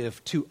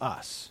intuitive to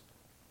us.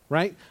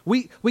 Right?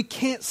 We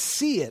can't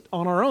see it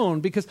on our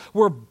own because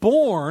we're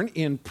born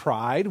in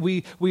pride.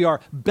 We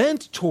are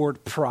bent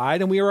toward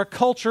pride, and we are a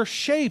culture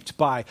shaped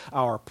by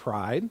our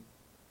pride.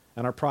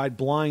 And our pride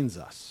blinds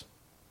us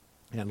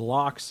and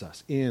locks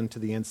us into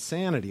the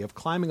insanity of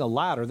climbing a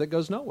ladder that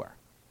goes nowhere,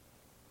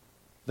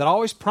 that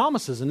always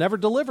promises and never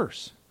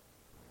delivers.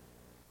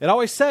 It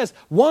always says,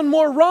 one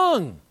more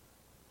rung,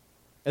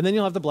 and then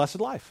you'll have the blessed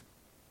life.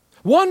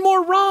 One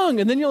more rung,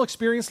 and then you'll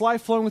experience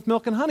life flowing with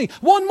milk and honey.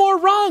 One more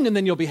rung, and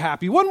then you'll be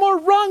happy. One more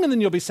rung, and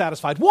then you'll be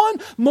satisfied. One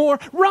more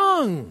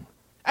rung,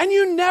 and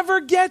you never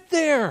get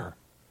there.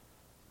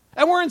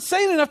 And we're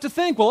insane enough to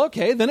think, well,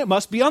 okay, then it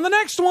must be on the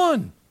next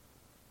one.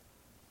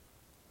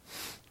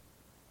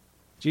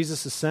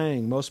 Jesus is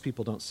saying most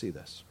people don't see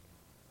this.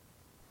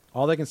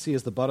 All they can see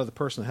is the butt of the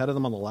person ahead of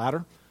them on the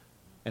ladder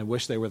and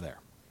wish they were there.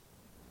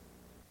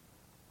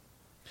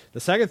 The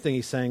second thing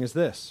he's saying is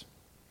this.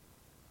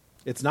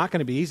 It's not going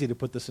to be easy to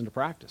put this into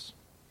practice.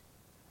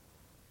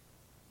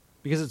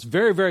 Because it's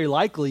very, very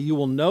likely you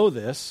will know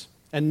this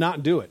and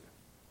not do it.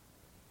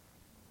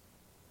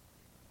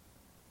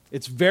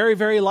 It's very,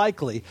 very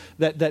likely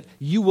that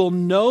you will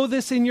know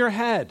this in your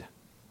head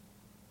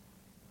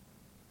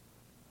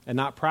and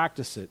not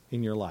practice it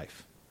in your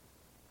life.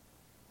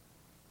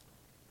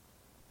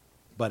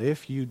 But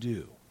if you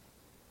do,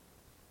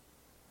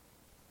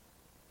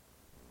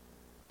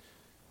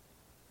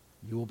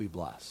 you will be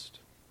blessed.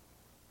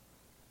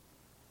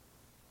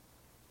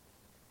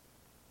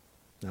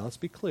 Now, let's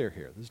be clear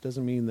here. This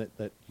doesn't mean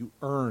that you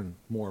earn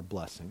more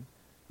blessing.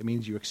 It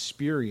means you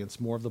experience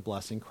more of the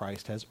blessing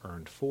Christ has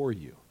earned for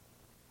you.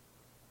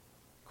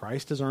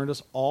 Christ has earned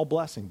us all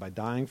blessing by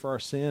dying for our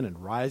sin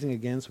and rising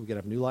again so we can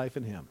have new life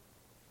in him.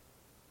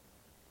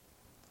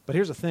 But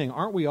here's the thing.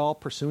 Aren't we all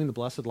pursuing the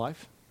blessed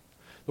life?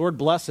 The word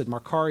blessed,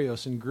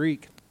 makarios in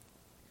Greek,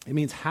 it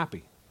means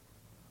happy,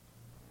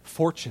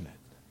 fortunate.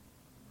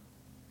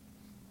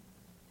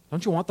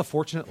 Don't you want the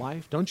fortunate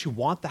life? Don't you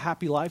want the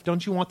happy life?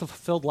 Don't you want the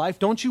fulfilled life?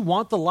 Don't you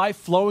want the life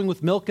flowing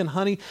with milk and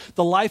honey,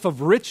 the life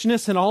of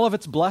richness and all of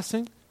its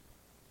blessing?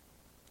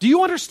 Do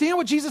you understand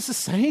what Jesus is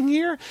saying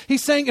here?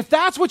 He's saying, if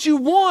that's what you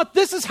want,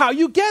 this is how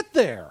you get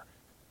there.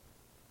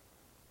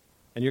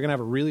 And you're going to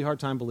have a really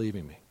hard time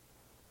believing me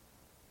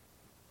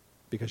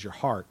because your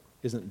heart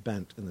isn't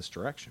bent in this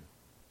direction.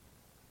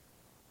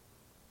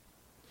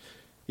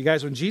 You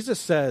guys, when Jesus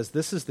says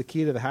this is the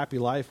key to the happy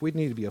life, we'd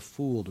need to be a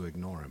fool to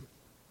ignore him.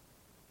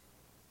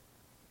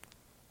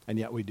 And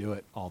yet we do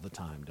it all the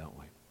time, don't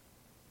we?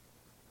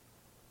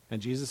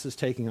 And Jesus is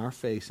taking our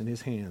face in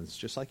his hands,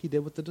 just like he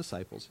did with the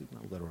disciples,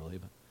 not literally,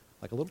 but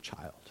like a little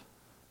child.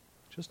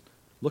 Just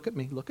look at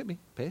me,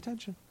 pay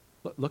attention.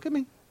 Look at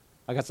me.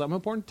 I got something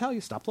important to tell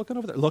you. Stop looking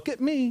over there. Look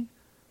at me.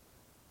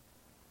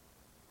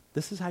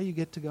 This is how you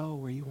get to go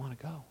where you want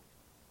to go.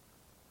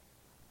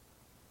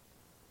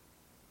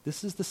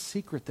 This is the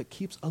secret that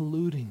keeps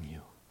eluding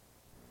you.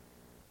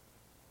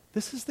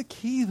 This is the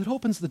key that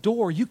opens the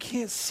door you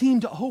can't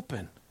seem to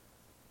open.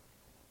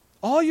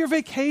 All your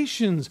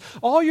vacations,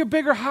 all your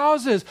bigger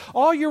houses,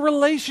 all your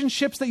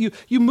relationships that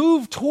you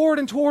move toward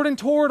and toward and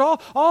toward,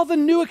 all the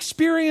new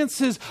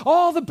experiences,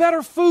 all the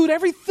better food,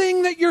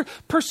 everything that you're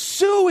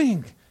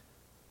pursuing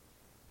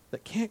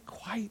that can't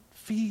quite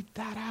feed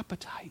that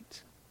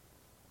appetite.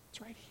 It's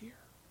right here.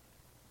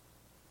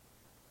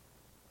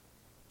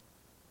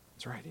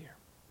 It's right here.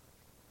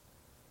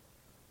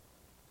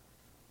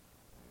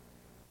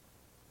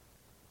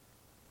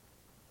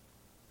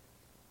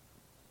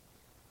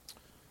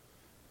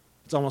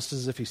 It's almost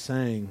as if he's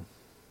saying,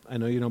 I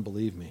know you don't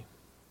believe me,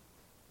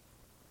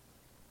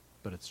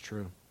 but it's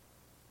true.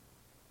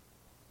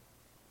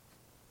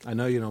 I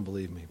know you don't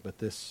believe me, but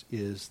this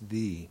is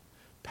the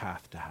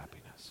path to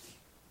happiness.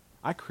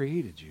 I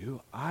created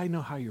you. I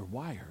know how you're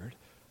wired.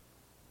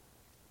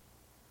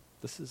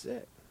 This is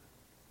it.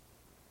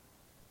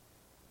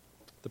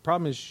 The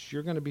problem is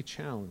you're going to be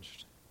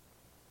challenged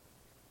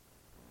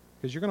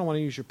because you're going to want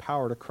to use your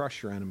power to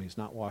crush your enemies,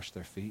 not wash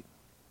their feet.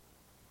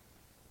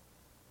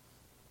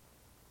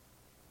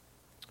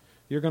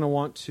 You're going to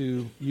want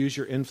to use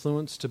your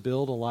influence to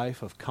build a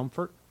life of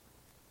comfort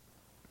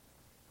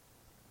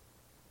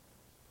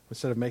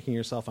instead of making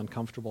yourself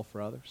uncomfortable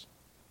for others.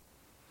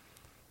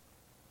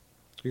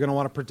 You're going to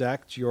want to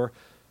protect your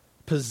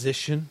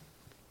position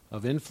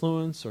of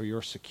influence or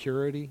your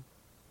security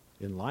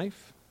in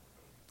life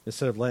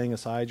instead of laying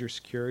aside your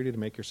security to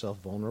make yourself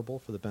vulnerable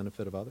for the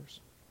benefit of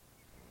others.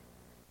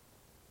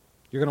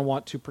 You're going to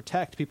want to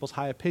protect people's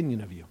high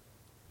opinion of you.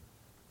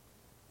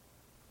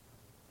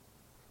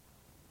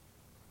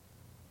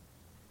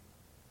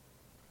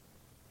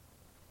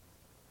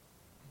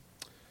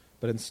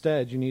 But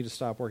instead, you need to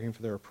stop working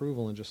for their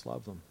approval and just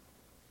love them.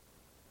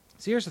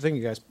 See, here's the thing,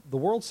 you guys. The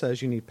world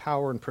says you need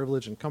power and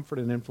privilege and comfort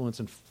and influence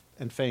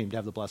and fame to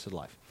have the blessed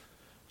life.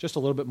 Just a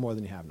little bit more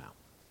than you have now.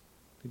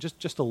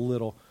 Just a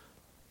little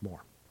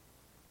more.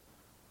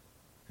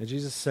 And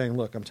Jesus is saying,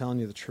 look, I'm telling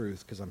you the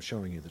truth because I'm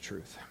showing you the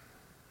truth.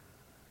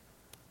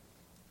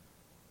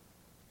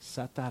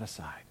 Set that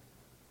aside.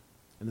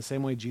 In the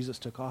same way Jesus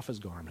took off his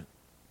garment,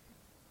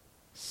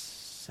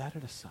 set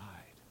it aside.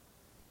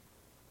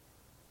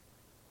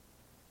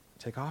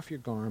 Take off your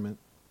garment,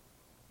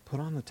 put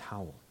on the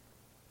towel.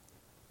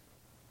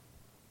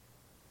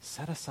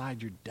 Set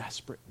aside your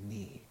desperate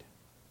need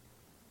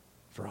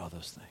for all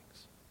those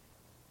things.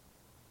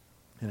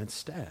 And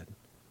instead,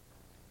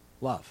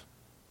 love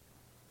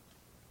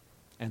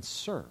and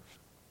serve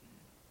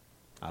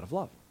out of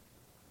love.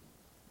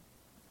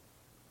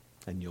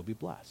 And you'll be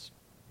blessed.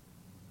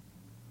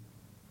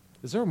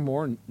 Is there a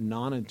more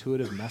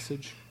non-intuitive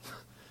message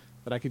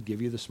that I could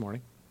give you this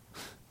morning?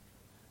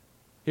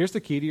 Here's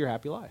the key to your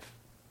happy life.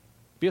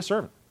 Be a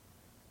servant.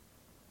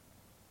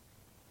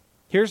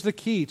 Here's the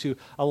key to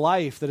a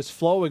life that is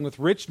flowing with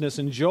richness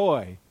and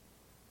joy.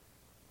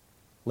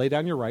 Lay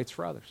down your rights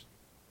for others.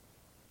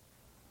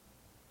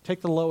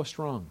 Take the lowest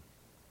rung.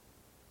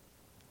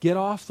 Get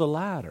off the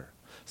ladder.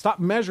 Stop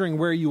measuring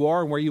where you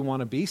are and where you want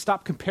to be.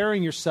 Stop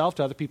comparing yourself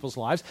to other people's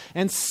lives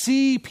and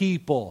see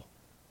people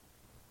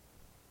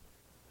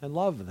and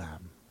love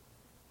them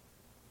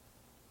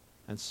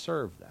and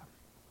serve them.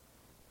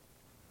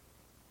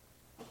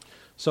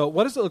 So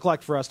what does it look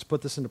like for us to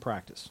put this into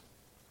practice?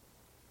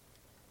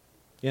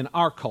 In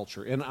our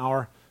culture, in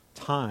our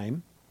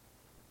time.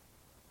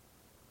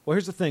 Well,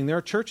 here's the thing. There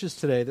are churches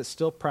today that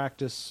still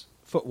practice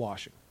foot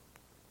washing.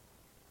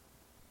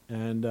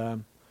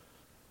 And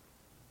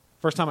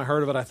first time I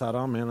heard of it, I thought,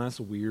 oh man, that's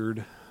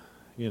weird.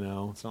 You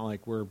know, it's not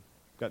like we've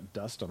got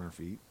dust on our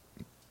feet.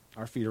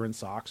 Our feet are in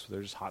socks.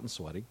 They're just hot and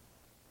sweaty.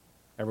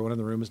 Everyone in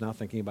the room is now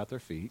thinking about their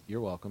feet.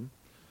 You're welcome.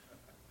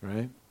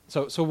 Right?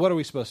 So what are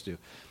we supposed to do?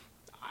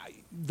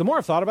 The more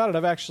I've thought about it,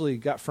 I've actually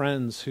got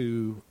friends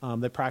who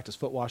they practice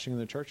foot washing in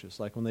their churches.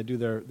 Like when they do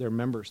their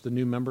members, the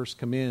new members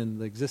come in,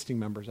 the existing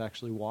members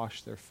actually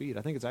wash their feet.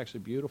 I think it's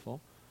actually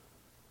beautiful.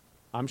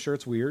 I'm sure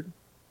it's weird.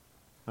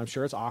 I'm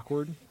sure it's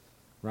awkward,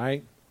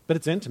 right? But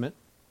it's intimate.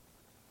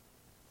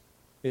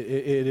 It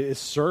is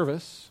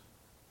service,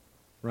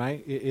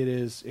 right?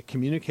 It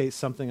communicates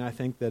something, I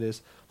think, that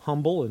is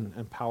humble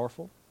and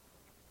powerful.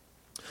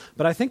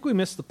 But I think we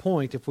miss the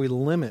point if we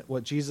limit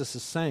what Jesus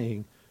is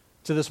saying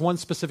to this one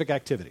specific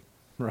activity,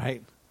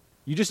 right?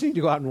 You just need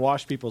to go out and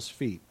wash people's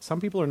feet. Some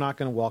people are not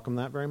going to welcome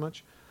that very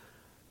much.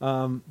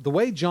 The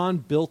way John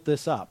built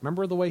this up,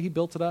 remember the way he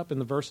built it up in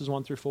the verses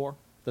 1 through 4?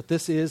 That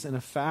this is, in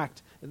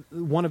fact,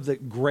 one of the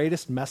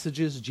greatest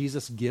messages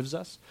Jesus gives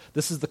us.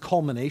 This is the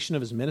culmination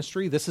of his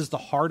ministry. This is the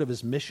heart of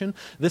his mission.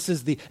 This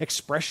is the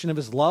expression of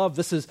his love.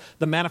 This is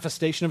the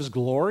manifestation of his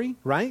glory,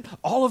 right?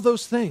 All of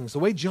those things. The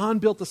way John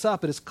built this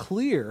up, it is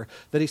clear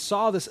that he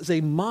saw this as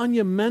a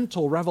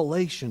monumental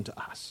revelation to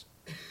us.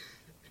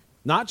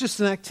 Not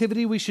just an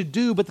activity we should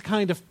do, but the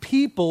kind of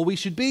people we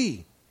should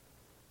be.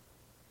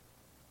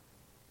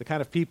 The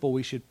kind of people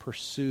we should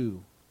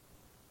pursue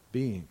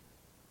being.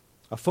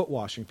 A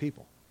foot-washing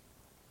people.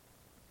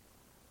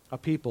 A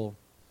people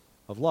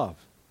of love.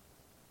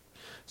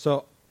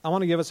 So I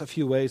want to give us a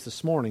few ways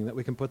this morning that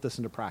we can put this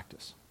into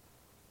practice.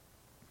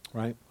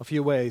 Right? A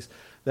few ways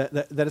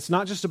that it's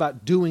not just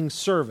about doing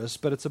service,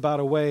 but it's about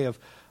a way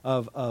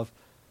of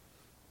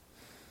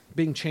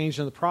being changed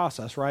in the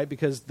process, right?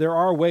 Because there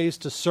are ways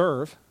to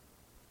serve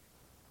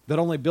that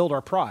only build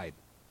our pride.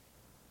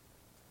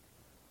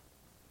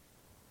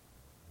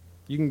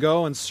 You can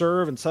go and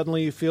serve and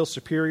suddenly you feel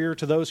superior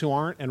to those who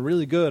aren't and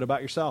really good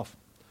about yourself.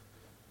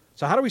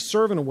 So how do we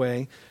serve in a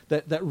way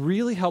that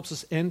really helps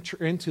us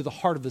enter into the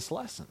heart of this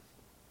lesson?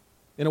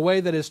 In a way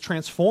that is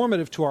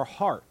transformative to our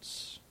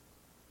hearts?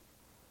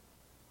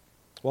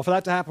 Well, for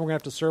that to happen, we're going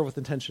to have to serve with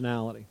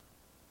intentionality.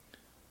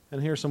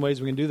 And here are some ways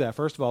we can do that.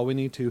 First of all, we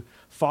need to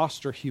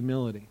foster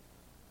humility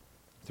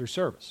through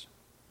service.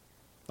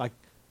 Like,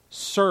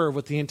 serve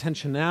with the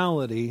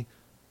intentionality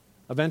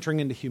of entering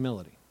into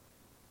humility.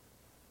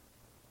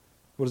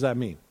 What does that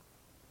mean?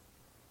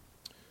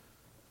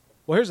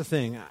 Well, here's the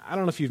thing. I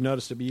don't know if you've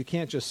noticed it, but you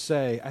can't just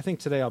say, I think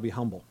today I'll be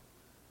humble.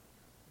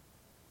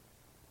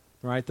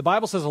 Right? The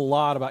Bible says a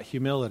lot about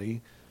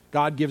humility.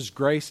 God gives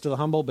grace to the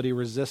humble, but he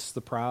resists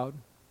the proud.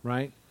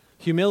 Right?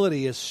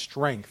 Humility is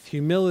strength.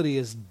 Humility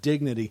is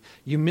dignity.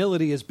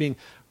 Humility is being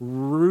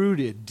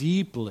rooted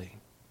deeply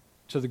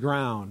to the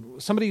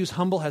ground. Somebody who's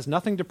humble has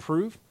nothing to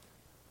prove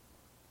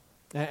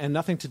and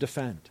nothing to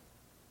defend.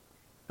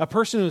 A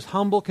person who's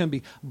humble can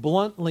be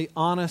bluntly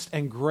honest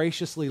and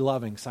graciously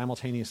loving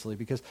simultaneously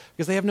because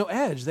they have no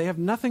edge. They have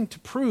nothing to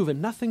prove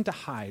and nothing to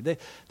hide.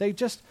 They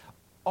just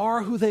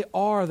are who they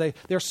are.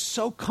 They're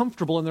so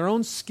comfortable in their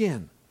own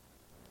skin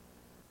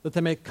that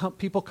they make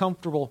people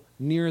comfortable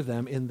near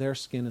them in their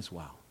skin as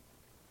well.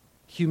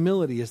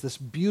 Humility is this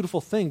beautiful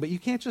thing, but you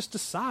can't just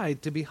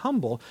decide to be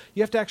humble.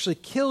 You have to actually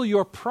kill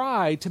your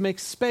pride to make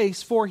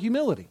space for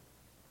humility.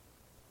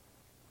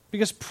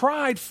 Because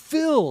pride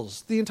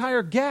fills the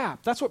entire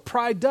gap. That's what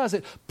pride does.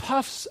 It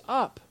puffs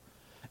up,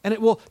 and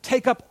it will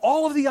take up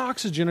all of the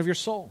oxygen of your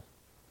soul.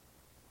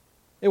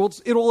 It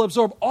will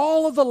absorb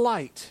all of the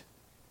light.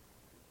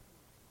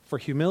 For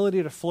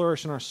humility to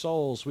flourish in our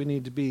souls, we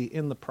need to be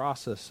in the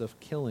process of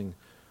killing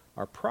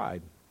our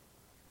pride.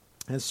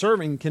 And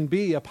serving can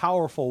be a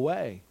powerful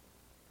way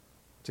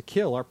to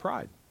kill our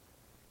pride.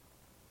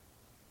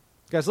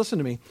 Guys, listen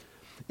to me.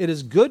 It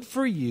is good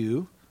for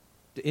you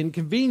to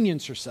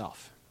inconvenience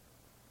yourself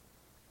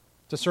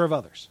to serve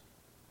others.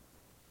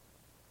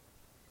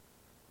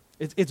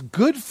 It's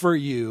good for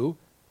you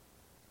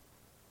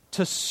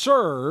to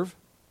serve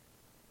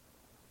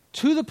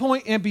to the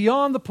point and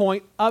beyond the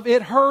point of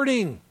it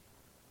hurting.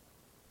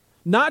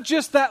 Not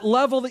just that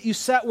level that you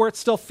set where it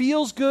still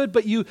feels good,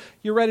 but you're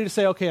ready to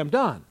say, okay, I'm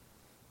done.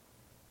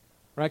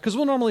 Right? Because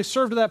we'll normally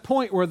serve to that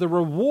point where the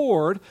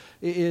reward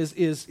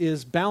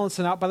is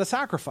balancing out by the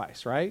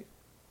sacrifice, right?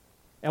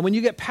 And when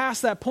you get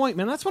past that point,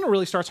 man, that's when it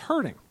really starts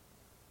hurting.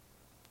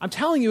 I'm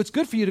telling you, it's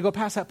good for you to go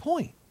past that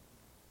point.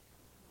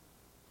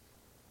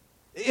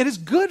 It is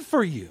good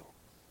for you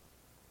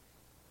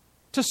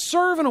to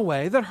serve in a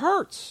way that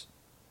hurts.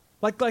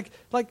 Like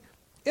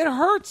it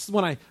hurts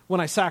when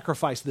I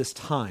sacrifice this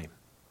time.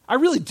 I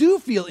really do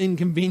feel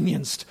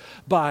inconvenienced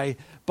by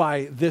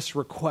this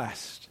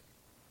request.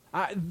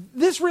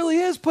 This really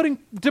is putting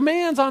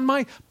demands on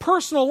my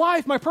personal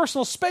life, my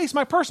personal space,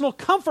 my personal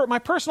comfort, my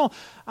personal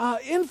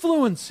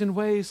influence in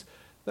ways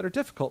that are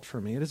difficult for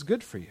me. It is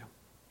good for you.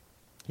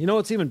 You know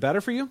what's even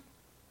better for you?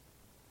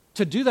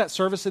 To do that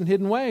service in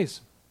hidden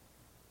ways.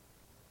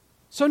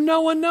 So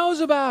no one knows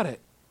about it.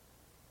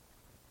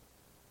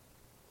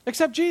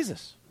 Except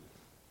Jesus.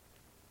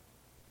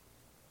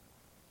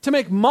 To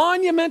make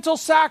monumental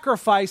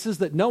sacrifices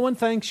that no one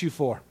thanks you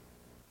for.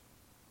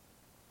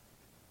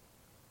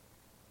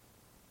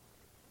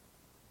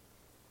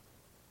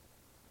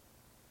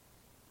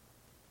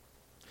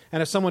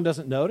 And if someone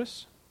doesn't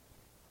notice,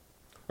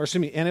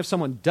 and if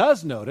someone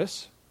does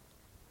notice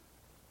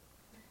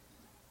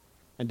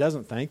and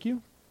doesn't thank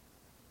you,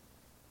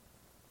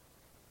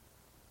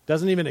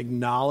 doesn't even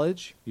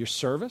acknowledge your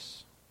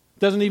service,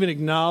 doesn't even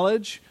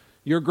acknowledge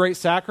your great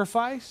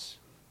sacrifice,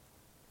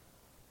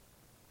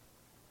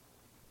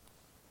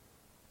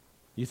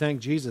 you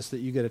thank Jesus that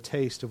you get a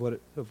taste of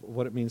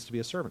what it means to be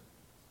a servant.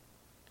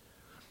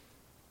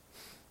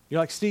 You're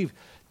like, Steve,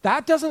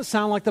 that doesn't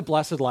sound like the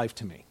blessed life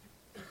to me.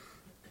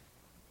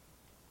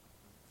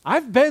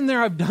 I've been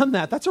there, I've done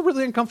that. That's a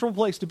really uncomfortable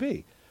place to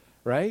be,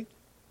 right?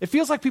 It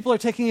feels like people are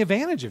taking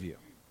advantage of you.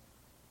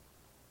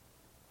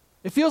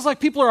 It feels like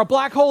people are a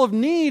black hole of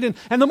need,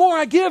 and the more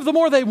I give, the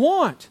more they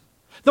want.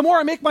 The more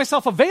I make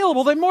myself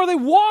available, the more they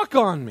walk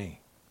on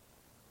me.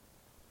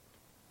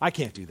 I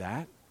can't do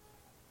that.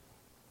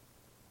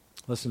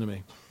 Listen to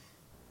me.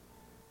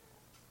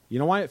 You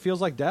know why it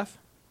feels like death?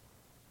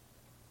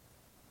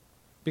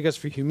 Because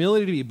for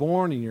humility to be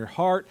born in your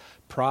heart,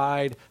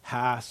 pride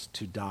has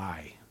to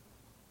die.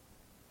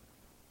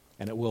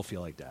 And it will feel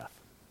like death.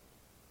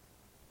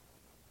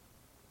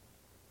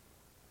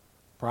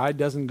 Pride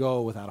doesn't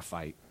go without a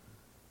fight.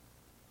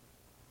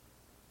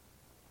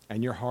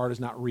 And your heart is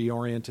not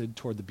reoriented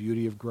toward the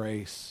beauty of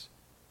grace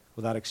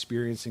without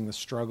experiencing the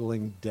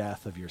struggling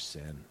death of your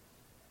sin.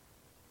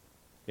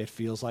 It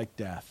feels like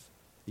death.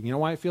 And you know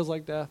why it feels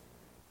like death?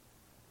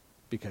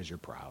 Because you're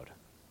proud.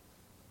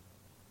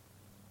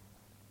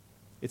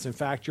 It's in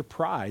fact your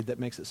pride that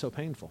makes it so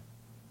painful.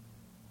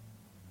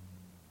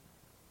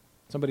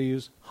 Somebody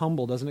who's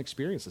humble doesn't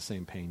experience the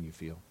same pain you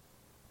feel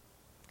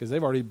because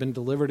they've already been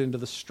delivered into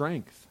the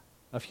strength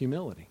of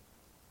humility.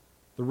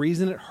 The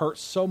reason it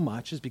hurts so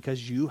much is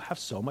because you have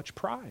so much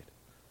pride.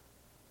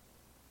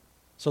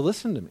 So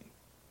listen to me.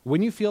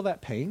 When you feel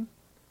that pain,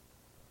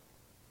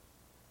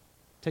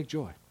 take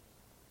joy.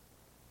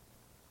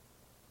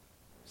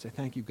 Say,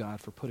 thank you, God,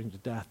 for putting to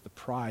death the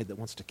pride that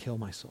wants to kill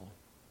my soul.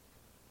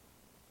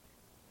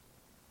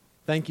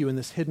 Thank you in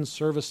this hidden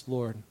service,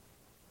 Lord,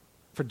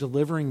 for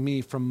delivering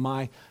me from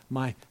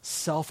my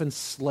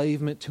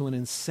self-enslavement to an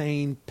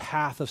insane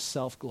path of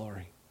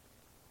self-glory.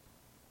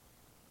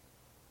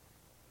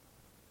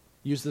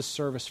 Use this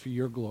service for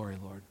your glory,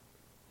 Lord,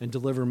 and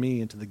deliver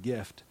me into the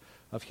gift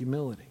of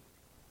humility.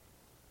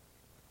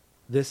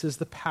 This is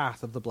the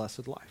path of the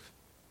blessed life.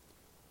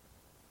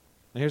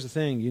 Now here's the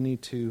thing, you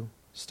need to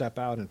step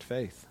out in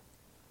faith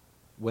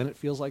when it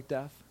feels like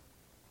death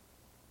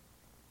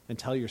and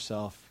tell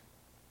yourself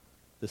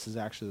this is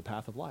actually the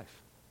path of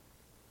life.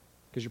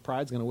 Because your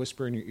pride's going to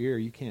whisper in your ear,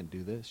 you can't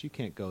do this, you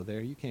can't go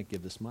there, you can't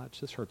give this much,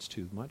 this hurts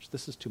too much,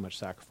 this is too much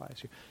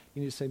sacrifice. You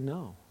need to say,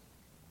 no.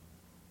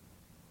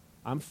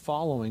 I'm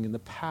following in the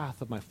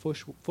path of my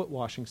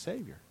foot-washing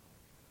Savior.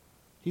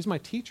 He's my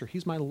teacher,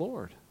 He's my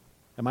Lord.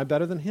 Am I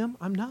better than Him?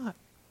 I'm not.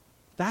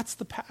 That's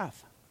the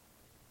path.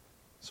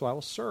 So I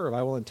will serve.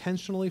 I will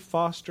intentionally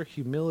foster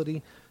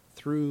humility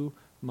through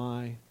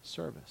my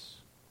service.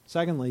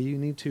 Secondly, you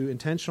need to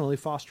intentionally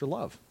foster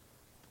love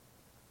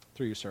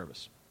through your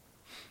service.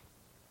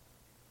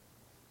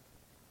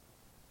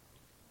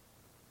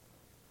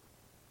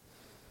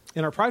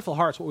 In our prideful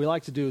hearts, what we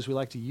like to do is we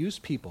like to use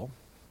people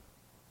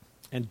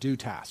and do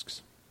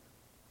tasks.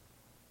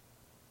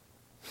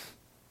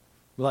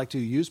 We like to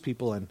use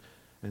people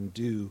and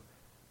do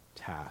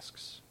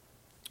tasks.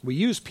 We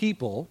use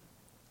people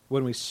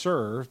when we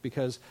serve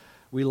because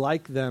we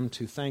like them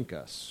to thank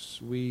us.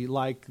 We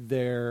like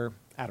their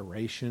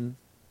adoration.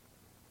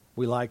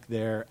 We like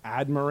their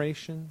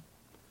admiration.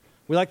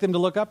 We like them to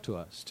look up to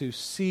us, to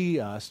see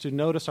us, to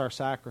notice our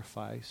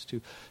sacrifice,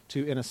 to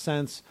in a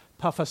sense,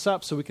 puff us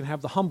up so we can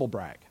have the humble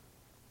brag,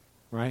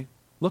 right?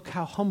 Look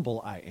how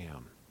humble I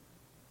am,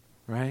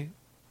 right?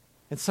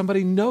 And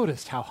somebody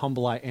noticed how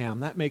humble I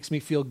am. That makes me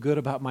feel good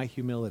about my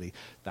humility.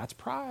 That's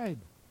pride.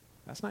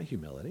 That's not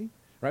humility,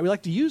 right? We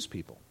like to use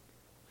people.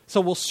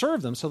 So we'll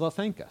serve them so they'll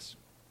thank us.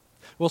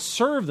 We'll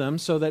serve them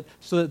so that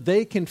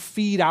they can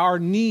feed our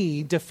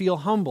need to feel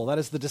humble. That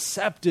is the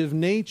deceptive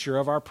nature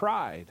of our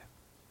pride,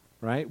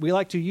 right? We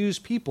like to use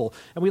people,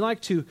 and we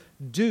like to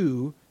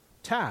do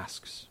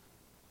tasks,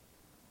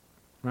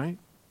 right?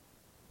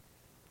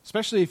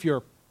 Especially if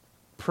you're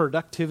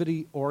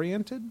productivity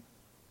oriented.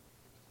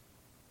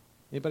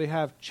 Anybody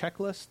have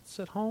checklists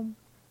at home?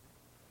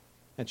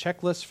 And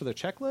checklists for their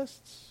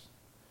checklists,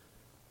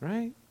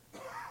 right?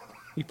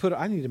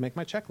 I need to make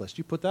my checklist.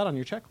 You put that on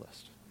your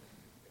checklist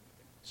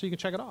so you can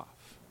check it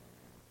off,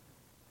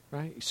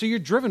 right? So you're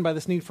driven by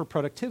this need for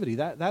productivity.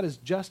 That is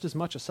just as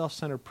much a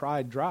self-centered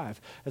pride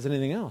drive as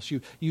anything else.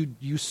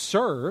 You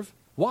serve.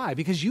 Why?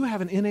 Because you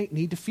have an innate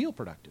need to feel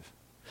productive.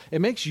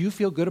 It makes you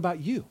feel good about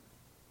you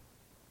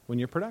when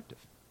you're productive.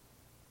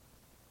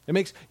 It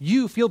makes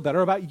you feel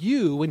better about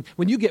you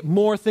when you get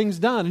more things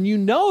done. And you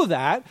know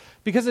that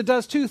because it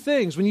does two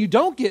things. When you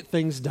don't get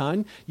things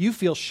done, you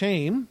feel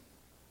shame.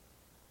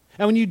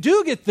 And when you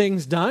do get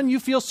things done, you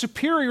feel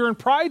superior and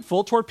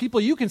prideful toward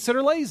people you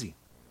consider lazy.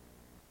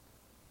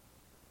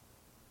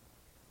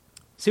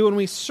 See, when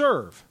we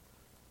serve,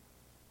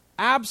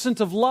 absent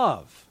of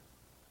love,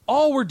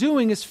 all we're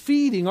doing is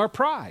feeding our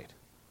pride.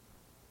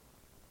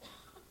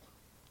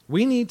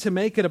 We need to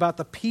make it about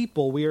the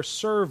people we are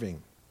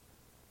serving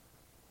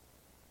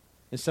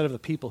instead of the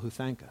people who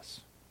thank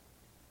us.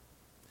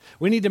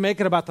 We need to make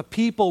it about the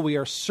people we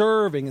are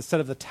serving instead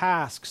of the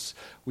tasks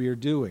we are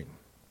doing.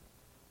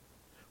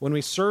 When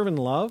we serve in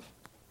love,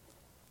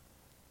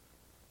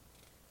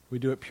 we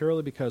do it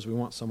purely because we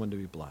want someone to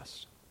be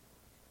blessed.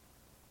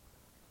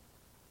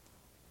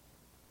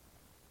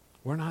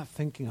 We're not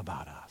thinking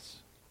about us.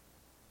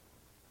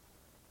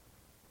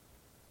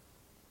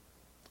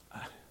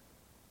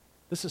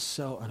 This is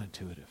so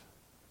unintuitive.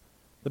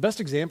 The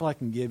best example I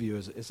can give you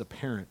as a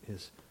parent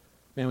is,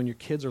 man, when your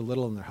kids are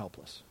little and they're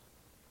helpless.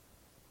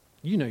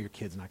 You know your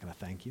kid's not going to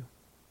thank you.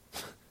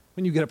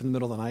 When you get up in the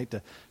middle of the night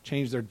to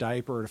change their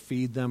diaper or to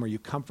feed them, or you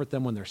comfort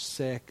them when they're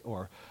sick,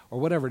 or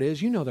whatever it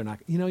is, you know they're not.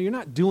 You know you're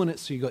not doing it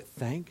so you get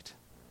thanked.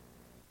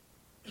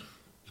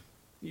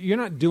 You're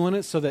not doing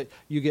it so that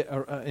you get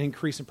an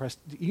increase in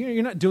prestige.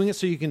 You're not doing it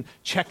so you can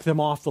check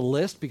them off the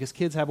list, because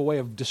kids have a way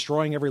of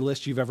destroying every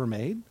list you've ever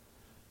made.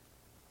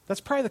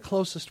 That's probably the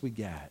closest we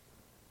get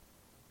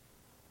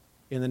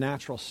in the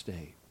natural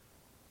state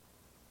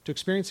to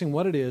experiencing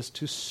what it is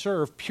to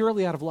serve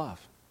purely out of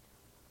love.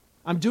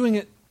 I'm doing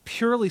it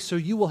purely so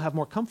you will have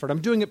more comfort.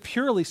 I'm doing it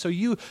purely so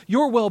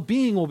your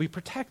well-being will be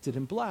protected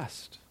and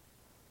blessed.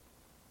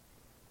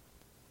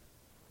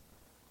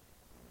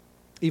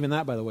 Even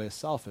that, by the way, is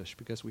selfish,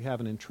 because we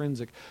have an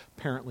intrinsic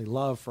parently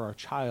love for our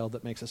child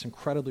that makes us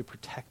incredibly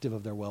protective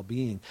of their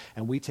well-being,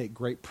 and we take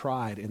great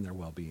pride in their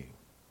well-being.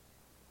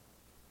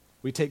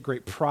 We take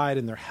great pride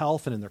in their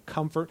health and in their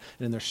comfort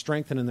and in their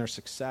strength and in their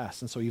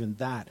success, and so even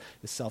that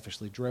is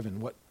selfishly driven.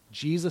 What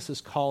Jesus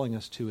is calling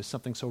us to is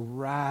something so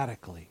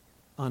radically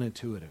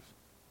unintuitive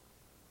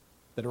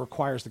that it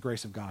requires the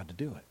grace of God to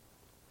do it.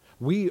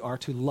 We are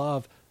to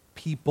love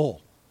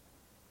people.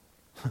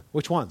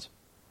 Which ones?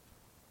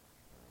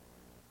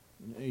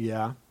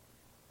 Yeah.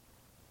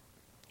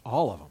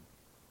 All of them.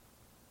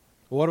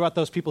 Well, what about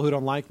those people who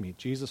don't like me?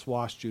 Jesus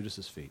washed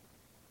Judas's feet.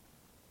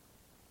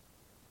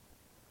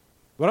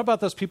 What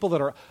about those people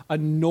that are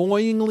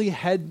annoyingly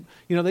they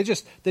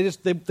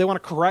want to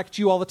correct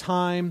you all the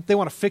time. They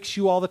want to fix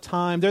you all the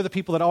time. They're the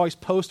people that always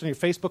post on your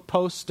Facebook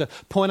posts to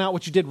point out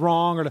what you did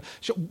wrong, or to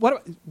show,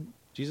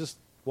 Jesus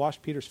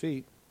washed Peter's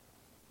feet.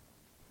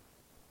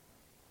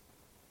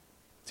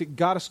 See,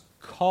 God is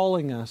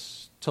calling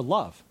us to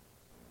love,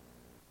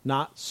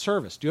 not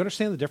service. Do you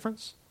understand the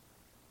difference?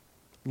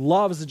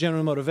 Love is the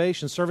genuine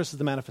motivation. Service is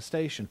the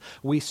manifestation.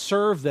 We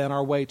serve then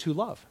our way to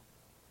love.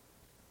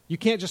 You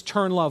can't just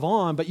turn love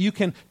on, but you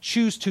can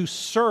choose to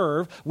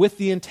serve with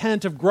the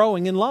intent of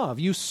growing in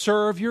love. You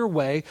serve your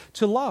way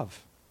to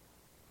love.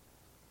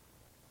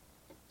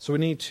 So we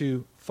need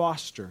to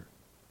foster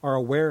our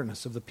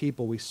awareness of the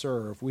people we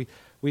serve. We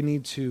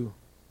need to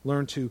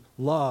learn to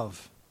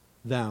love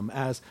them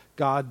as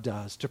God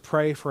does, to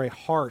pray for a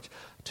heart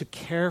to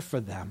care for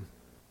them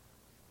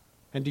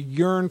and to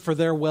yearn for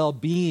their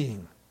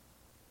well-being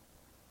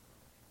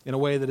in a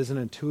way that isn't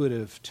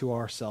intuitive to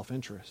our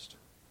self-interest.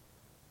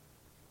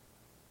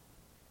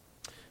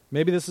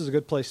 Maybe this is a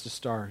good place to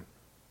start.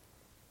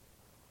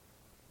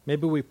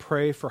 Maybe we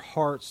pray for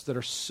hearts that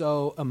are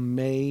so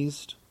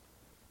amazed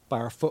by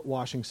our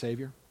foot-washing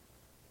Savior,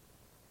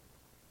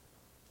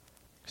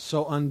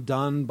 so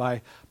undone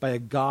by a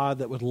God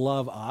that would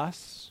love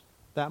us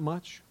that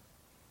much,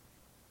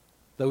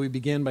 that we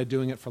begin by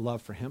doing it for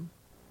love for Him.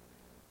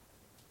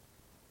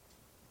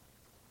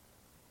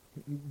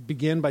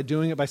 Begin by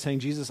doing it by saying,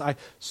 Jesus, I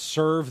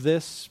serve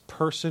this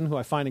person who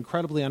I find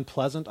incredibly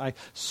unpleasant. I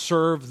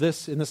serve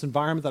this in this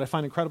environment that I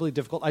find incredibly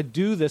difficult. I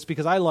do this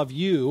because I love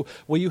you.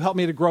 Will you help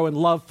me to grow in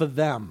love for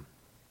them?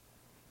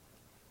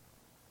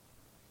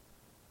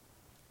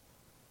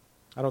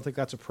 I don't think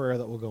that's a prayer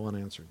that will go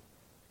unanswered.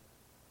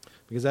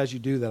 Because as you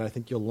do that, I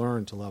think you'll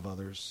learn to love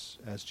others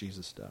as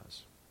Jesus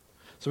does.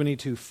 So we need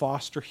to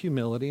foster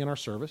humility in our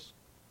service.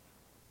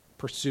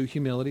 Pursue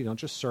humility. Don't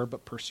just serve,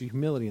 but pursue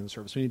humility in the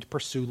service. We need to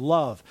pursue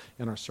love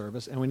in our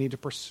service, and we need to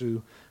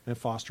pursue and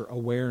foster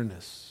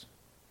awareness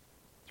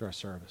through our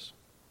service.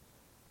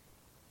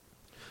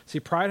 See,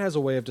 pride has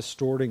a way of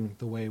distorting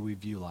the way we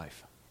view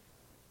life.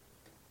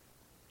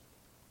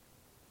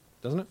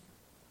 Doesn't it?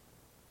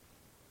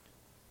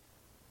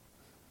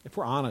 If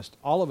we're honest,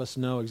 all of us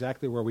know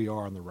exactly where we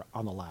are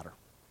on the ladder.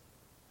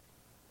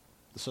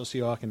 The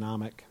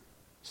socioeconomic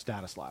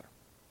status ladder.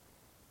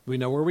 We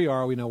know where we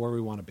are, we know where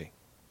we want to be.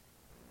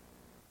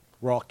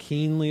 We're all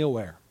keenly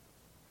aware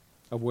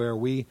of where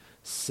we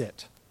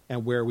sit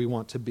and where we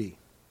want to be.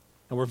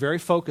 And we're very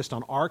focused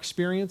on our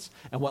experience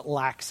and what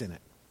lacks in it.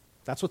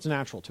 That's what's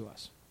natural to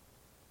us.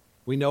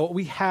 We know what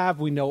we have,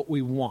 we know what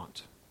we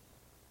want.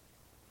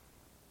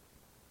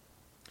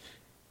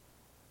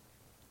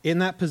 In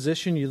that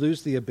position, you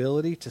lose the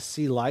ability to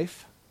see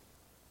life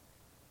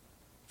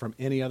from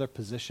any other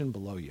position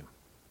below you.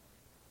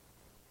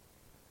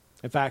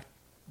 In fact,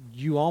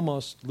 you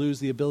almost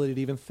lose the ability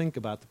to even think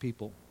about the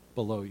people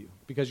below you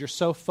because you're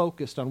so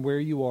focused on where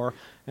you are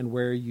and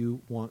where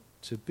you want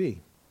to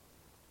be.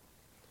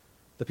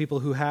 The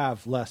people who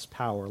have less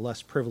power,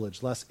 less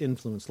privilege, less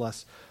influence,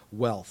 less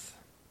wealth.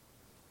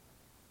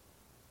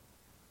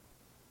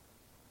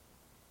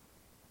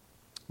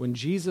 When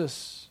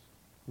Jesus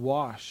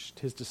washed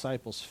his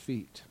disciples'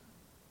 feet,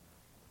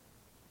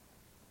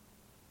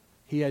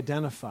 he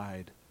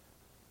identified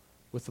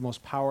with the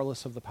most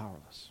powerless of the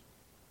powerless.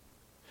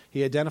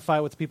 He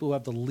identified with the people who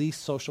have the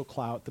least social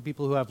clout, the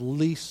people who have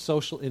least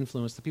social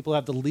influence, the people who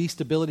have the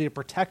least ability to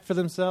protect for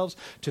themselves,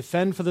 to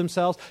fend for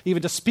themselves,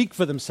 even to speak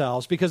for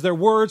themselves, because their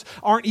words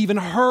aren't even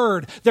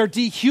heard. They're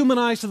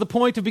dehumanized to the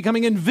point of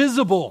becoming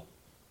invisible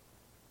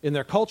in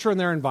their culture and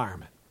their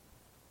environment.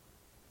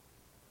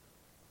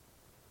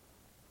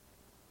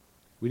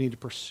 We need to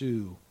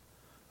pursue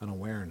an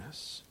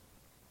awareness,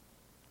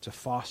 to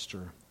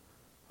foster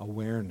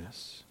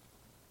awareness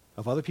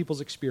of other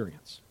people's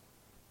experience,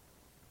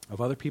 of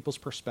other people's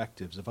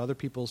perspectives, of other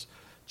people's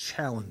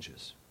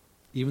challenges,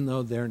 even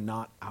though they're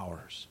not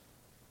ours.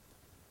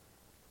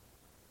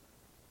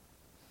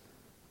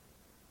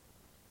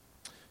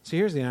 See,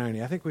 here's the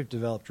irony. I think we've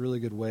developed really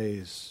good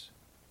ways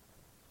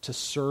to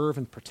serve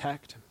and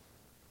protect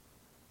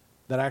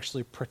that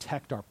actually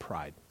protect our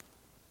pride.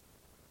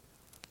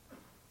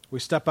 We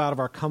step out of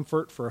our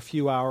comfort for a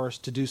few hours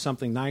to do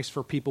something nice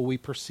for people we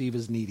perceive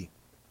as needy.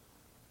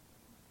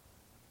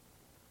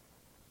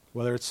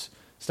 Whether it's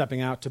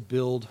stepping out to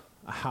build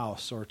a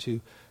house or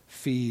to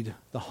feed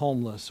the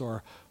homeless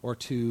or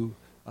to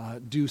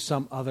do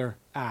some other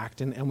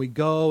act. And we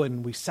go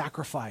and we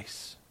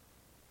sacrifice,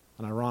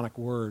 an ironic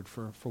word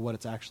for what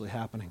it's actually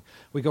happening.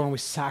 We go and we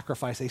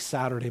sacrifice a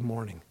Saturday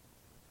morning.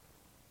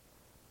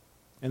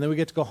 And then we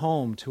get to go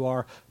home to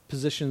our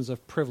positions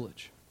of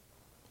privilege,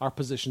 our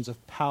positions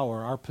of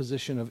power, our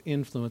position of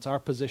influence, our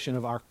position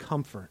of our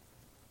comfort,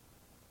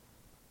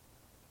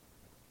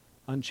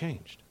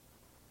 unchanged.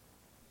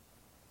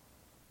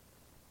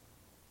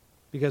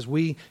 Because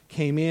we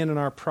came in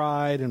our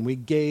pride and we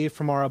gave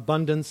from our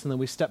abundance and then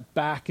we stepped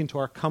back into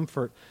our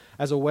comfort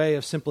as a way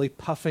of simply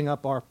puffing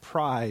up our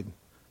pride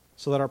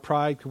so that our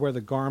pride could wear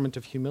the garment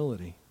of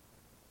humility.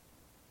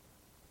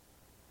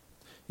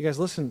 You guys,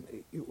 listen,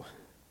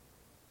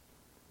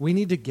 we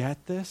need to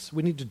get this.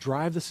 We need to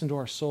drive this into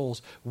our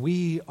souls.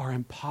 We are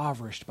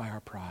impoverished by our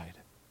pride.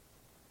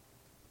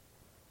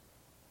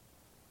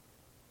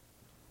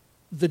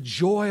 The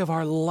joy of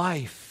our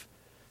life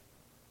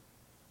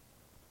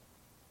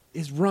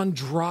is run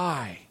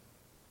dry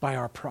by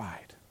our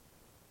pride.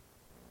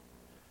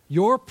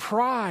 Your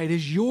pride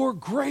is your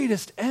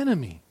greatest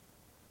enemy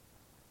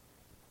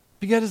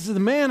because it's the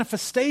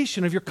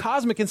manifestation of your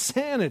cosmic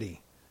insanity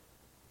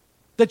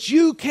that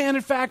you can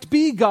in fact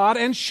be God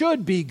and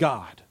should be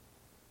God.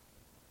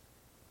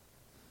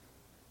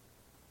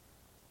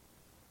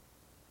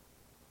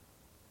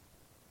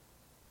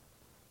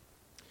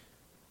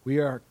 We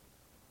are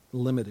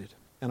limited,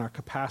 and our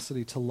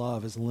capacity to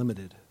love is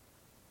limited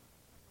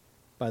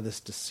by this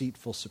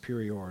deceitful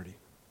superiority.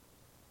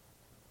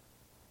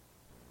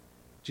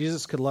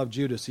 Jesus could love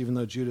Judas even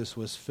though Judas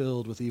was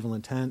filled with evil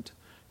intent.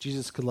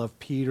 Jesus could love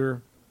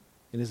Peter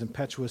in his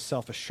impetuous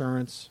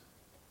self-assurance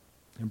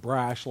and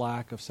brash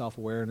lack of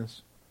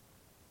self-awareness.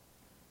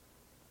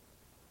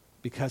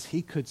 because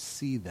he could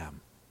see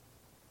them.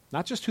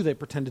 Not just who they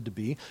pretended to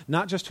be,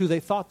 not just who they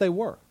thought they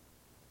were.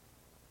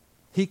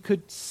 He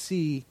could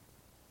see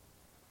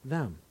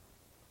them.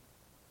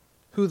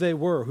 Who they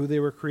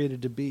were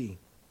created to be,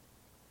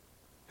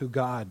 who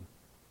God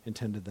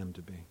intended them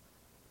to be.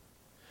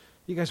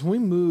 You guys, when we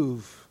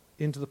move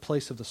into the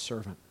place of the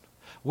servant,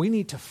 we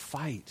need to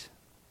fight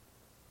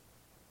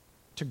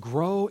to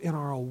grow in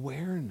our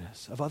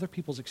awareness of other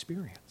people's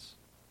experience.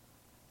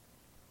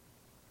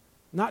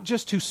 Not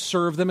just to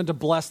serve them and to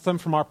bless them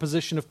from our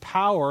position of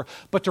power,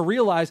 but to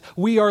realize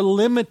we are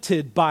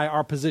limited by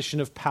our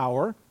position of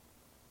power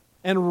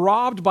and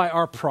robbed by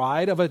our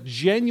pride of a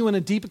genuine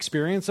and deep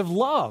experience of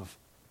love.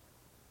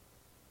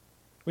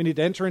 We need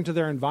to enter into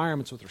their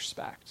environments with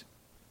respect,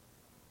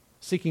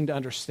 seeking to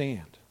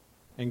understand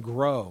and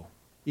grow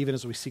even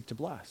as we seek to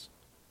bless.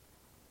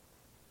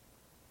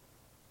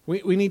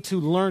 We need to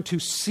learn to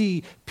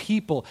see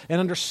people and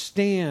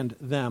understand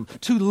them,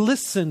 to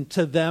listen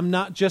to them,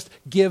 not just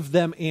give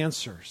them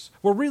answers.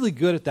 We're really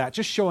good at that,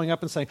 just showing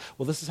up and saying,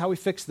 well, this is how we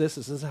fix this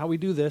is how we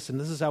do this, and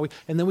this is how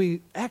and then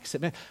we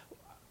exit. Man,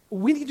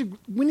 we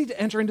need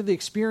to enter into the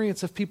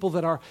experience of people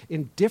that are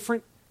in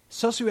different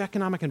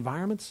socioeconomic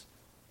environments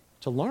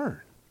to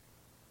learn.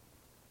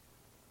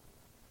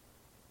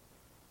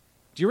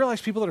 Do you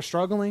realize people that are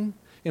struggling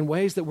in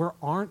ways that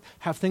aren't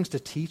have things to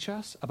teach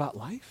us about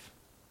life?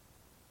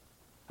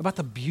 About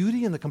the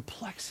beauty and the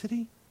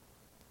complexity?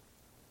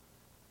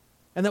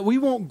 And that we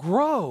won't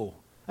grow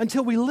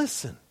until we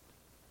listen.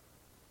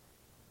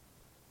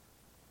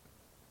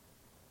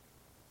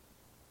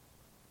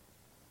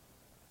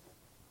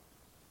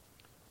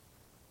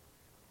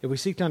 If we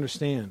seek to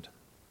understand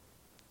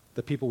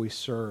the people we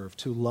serve,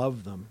 to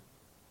love them,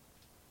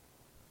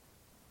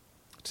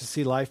 to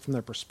see life from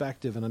their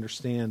perspective and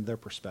understand their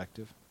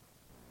perspective,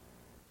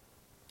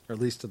 or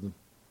at least to the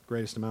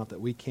greatest amount that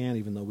we can,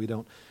 even though we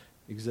don't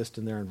exist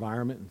in their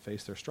environment and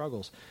face their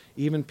struggles.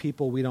 Even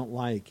people we don't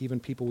like, even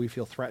people we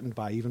feel threatened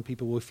by, even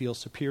people we feel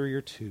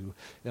superior to,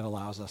 it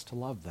allows us to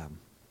love them.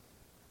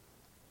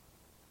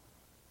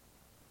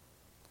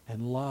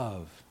 And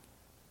love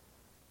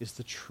is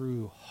the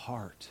true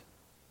heart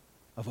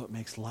of what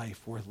makes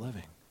life worth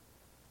living.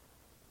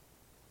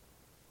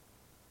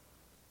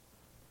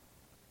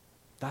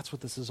 That's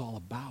what this is all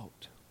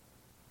about.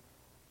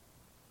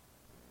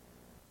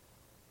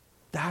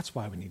 That's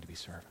why we need to be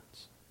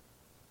servants.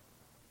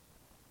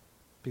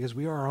 Because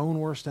we are our own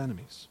worst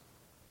enemies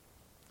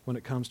when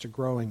it comes to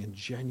growing in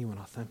genuine,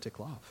 authentic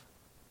love.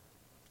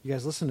 You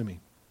guys, listen to me.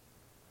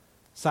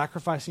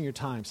 Sacrificing your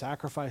time,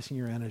 sacrificing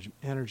your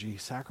energy,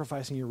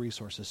 sacrificing your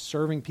resources,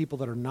 serving people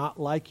that are not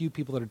like you,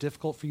 people that are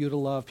difficult for you to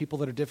love, people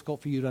that are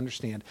difficult for you to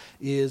understand,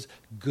 is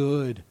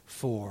good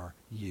for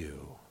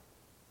you.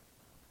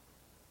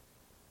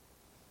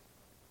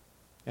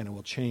 And it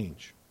will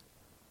change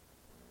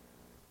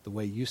the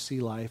way you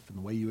see life and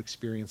the way you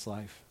experience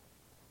life.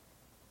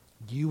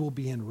 You will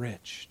be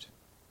enriched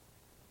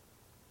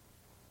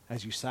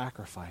as you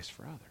sacrifice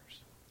for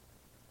others.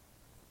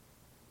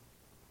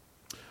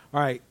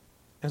 All right,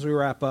 as we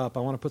wrap up,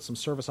 I want to put some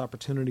service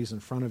opportunities in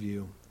front of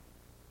you,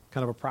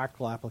 kind of a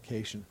practical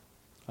application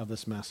of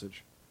this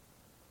message.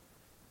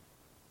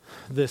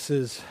 This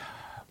is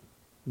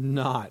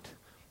not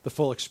the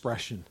full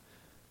expression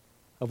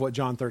of what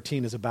John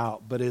 13 is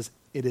about, but it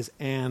is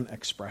an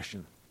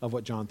expression of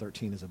what John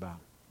 13 is about.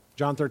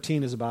 John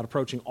 13 is about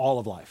approaching all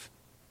of life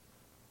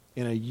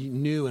in a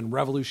new and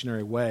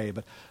revolutionary way.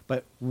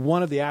 But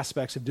one of the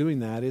aspects of doing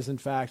that is, in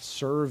fact,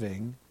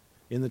 serving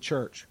in the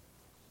church.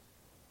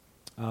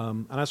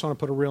 And I just want to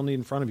put a real need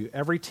in front of you.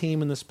 Every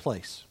team in this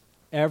place,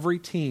 every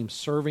team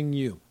serving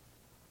you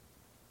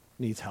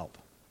needs help.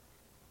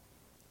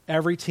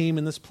 Every team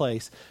in this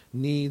place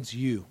needs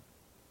you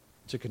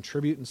to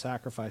contribute and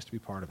sacrifice to be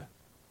part of it.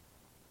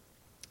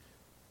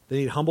 They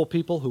need humble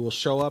people who will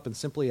show up and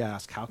simply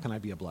ask, how can I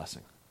be a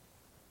blessing?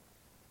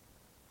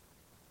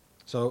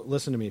 So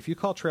listen to me. If you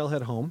call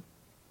Trailhead home,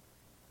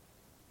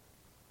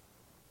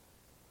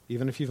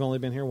 even if you've only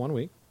been here 1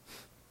 week,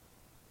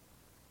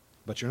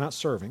 but you're not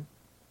serving,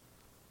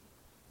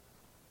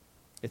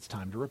 it's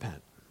time to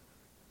repent.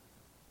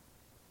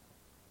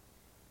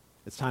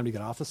 It's time to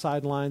get off the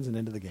sidelines and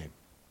into the game.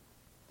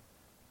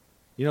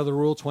 You know the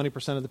rule,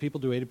 20% of the people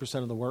do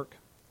 80% of the work?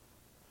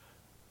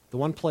 The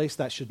one place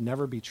that should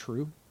never be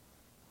true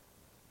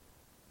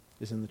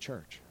is in the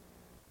church.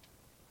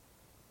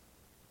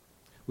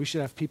 We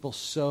should have people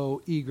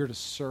so eager to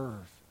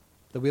serve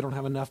that we don't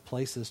have enough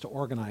places to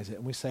organize it.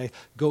 And we say,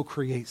 go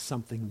create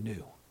something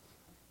new.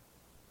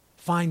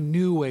 Find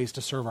new ways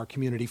to serve our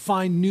community.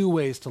 Find new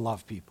ways to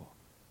love people.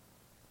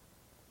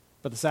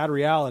 But the sad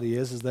reality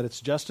is that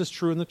it's just as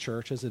true in the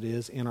church as it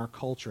is in our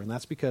culture. And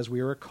that's because we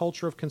are a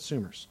culture of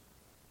consumers.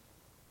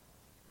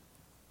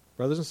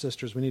 Brothers and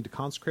sisters, we need to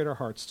consecrate our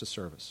hearts to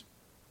service.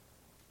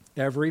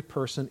 Every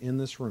person in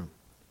this room,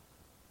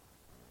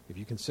 if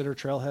you consider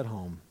Trailhead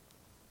home,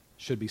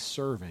 should be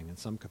serving in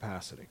some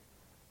capacity.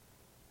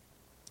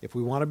 If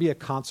we want to be a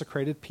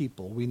consecrated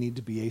people, we need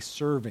to be a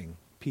serving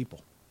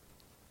people.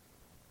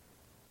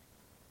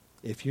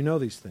 If you know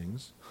these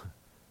things,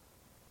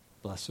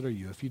 blessed are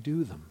you if you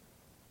do them.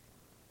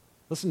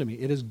 Listen to me,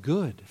 it is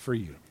good for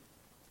you.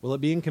 Will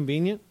it be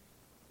inconvenient?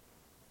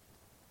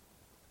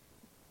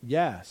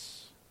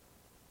 Yes.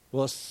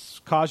 Will it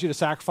cause you to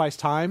sacrifice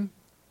time?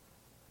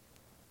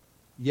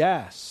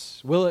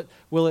 Yes. Will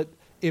it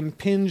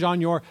impinge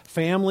on your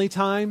family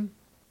time?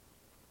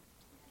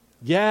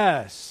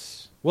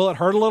 Yes. Will it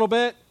hurt a little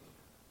bit?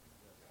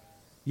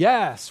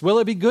 Yes. Will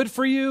it be good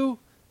for you?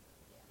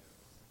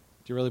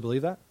 Do you really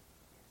believe that?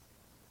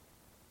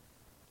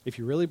 If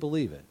you really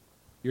believe it,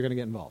 you're going to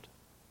get involved.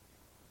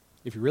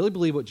 If you really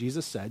believe what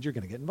Jesus said, you're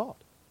going to get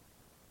involved.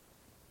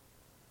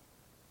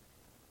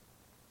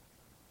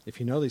 If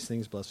you know these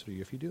things, blessed are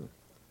you if you do.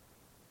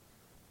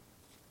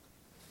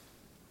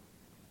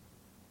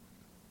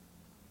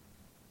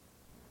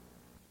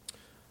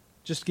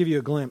 Just to give you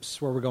a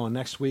glimpse where we're going.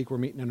 Next week, we're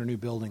meeting in our new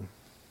building.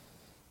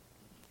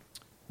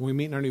 When we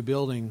meet in our new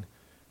building,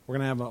 we're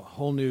going to have a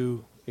whole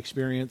new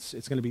experience.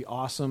 It's going to be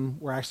awesome.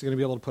 We're actually going to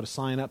be able to put a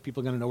sign up.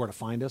 People are going to know where to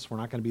find us. We're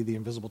not going to be the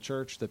invisible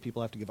church that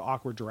people have to give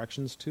awkward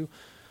directions to.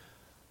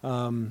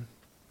 And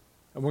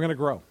we're going to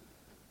grow.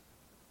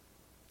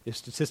 If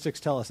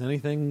statistics tell us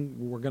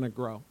anything, we're going to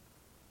grow.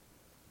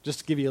 Just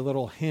to give you a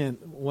little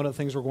hint, one of the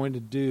things we're going to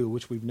do,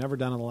 which we've never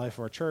done in the life of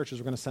our church, is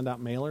we're going to send out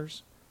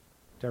mailers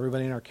to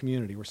everybody in our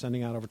community. We're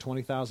sending out over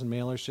 20,000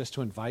 mailers just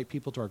to invite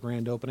people to our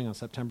grand opening on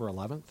September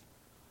 11th.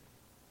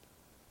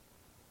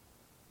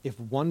 If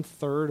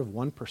 1/3 of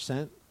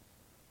 1%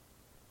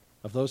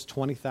 of those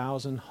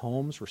 20,000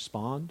 homes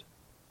respond,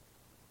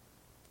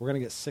 we're going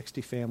to get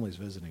 60 families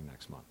visiting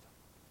next month.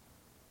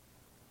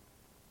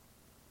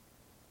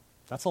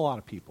 That's a lot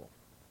of people.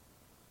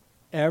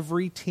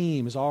 Every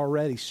team is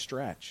already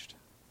stretched.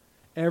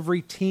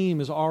 Every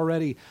team is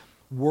already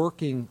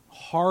working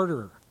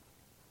harder.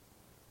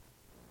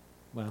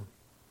 Well,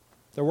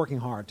 they're working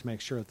hard to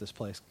make sure that this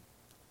place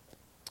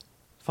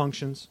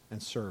functions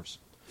and serves.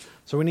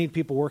 So we need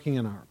people working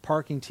in our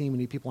parking team. We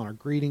need people on our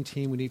greeting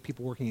team. We need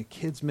people working in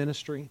kids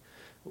ministry.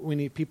 We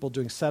need people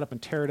doing setup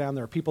and tear down.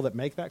 There are people that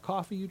make that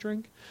coffee you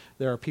drink.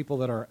 There are people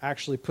that are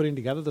actually putting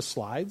together the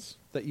slides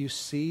that you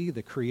see,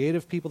 the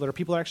creative people. There are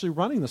people actually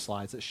running the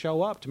slides that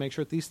show up to make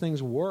sure that these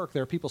things work.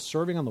 There are people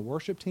serving on the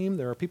worship team.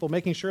 There are people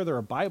making sure there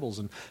are Bibles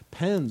and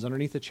pens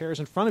underneath the chairs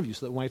in front of you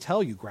so that when I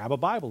tell you, grab a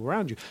Bible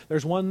around you,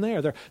 there's one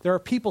there. There are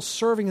people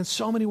serving in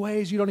so many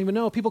ways you don't even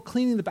know. People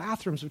cleaning the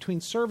bathrooms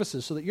between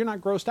services so that you're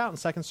not grossed out in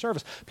second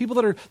service. People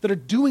that are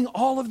doing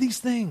all of these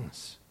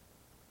things.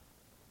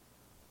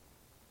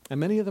 And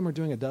many of them are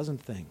doing a dozen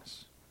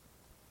things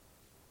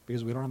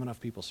because we don't have enough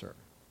people serving.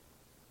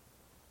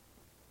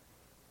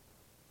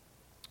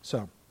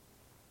 So,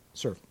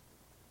 serve.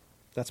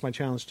 That's my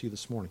challenge to you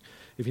this morning.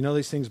 If you know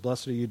these things,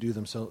 blessed are you, do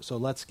them. So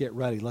let's get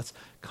ready. Let's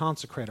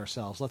consecrate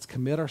ourselves. Let's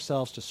commit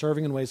ourselves to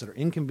serving in ways that are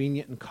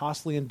inconvenient and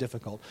costly and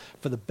difficult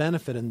for the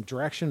benefit and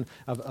direction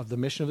of the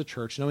mission of the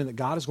church, knowing that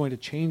God is going to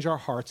change our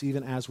hearts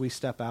even as we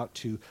step out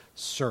to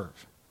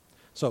serve.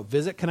 So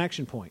visit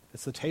Connection Point.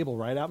 It's the table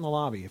right out in the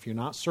lobby. If you're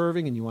not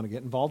serving and you want to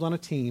get involved on a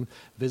team,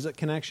 visit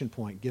Connection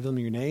Point. Give them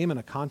your name and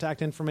a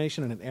contact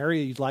information and an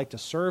area you'd like to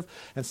serve,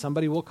 and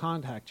somebody will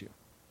contact you.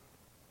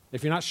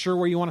 If you're not sure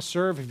where you want to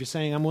serve, if you're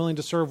saying, I'm willing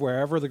to serve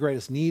wherever the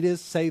greatest need is,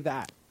 say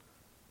that.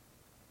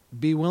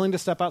 Be willing to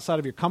step outside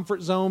of your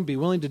comfort zone. Be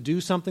willing to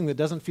do something that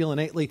doesn't feel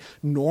innately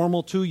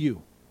normal to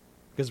you,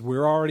 because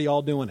we're already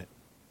all doing it.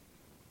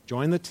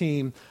 Join the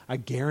team. I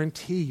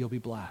guarantee you'll be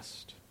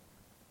blessed.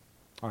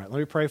 All right, let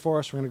me pray for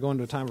us. We're going to go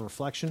into a time of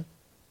reflection.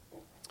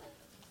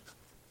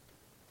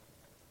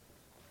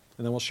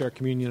 And then we'll share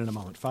communion in a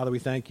moment. Father, we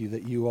thank you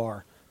that you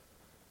are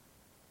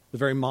the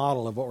very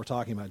model of what we're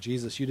talking about.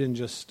 Jesus, you didn't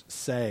just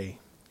say,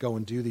 go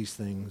and do these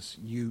things.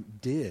 You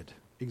did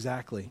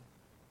exactly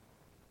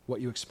what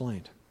you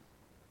explained.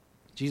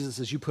 Jesus,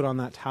 as you put on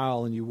that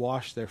towel and you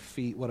washed their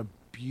feet, what a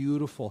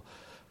beautiful,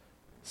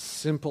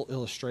 simple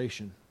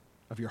illustration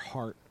of your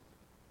heart.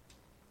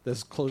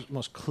 That's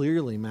most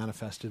clearly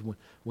manifested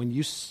when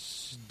you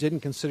didn't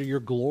consider your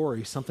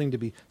glory something to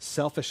be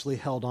selfishly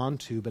held on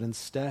to, but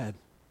instead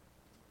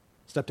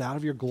stepped out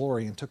of your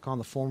glory and took on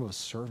the form of a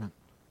servant,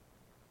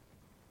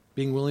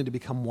 being willing to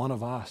become one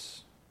of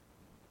us.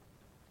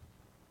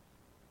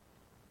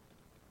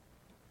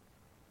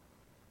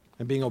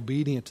 And being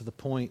obedient to the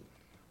point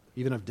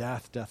even of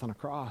death on a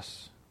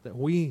cross, that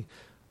we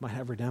might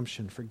have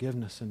redemption,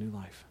 forgiveness, and new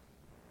life.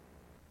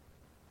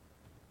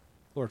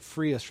 Lord,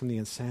 free us from the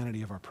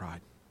insanity of our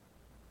pride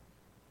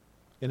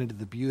and into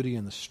the beauty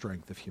and the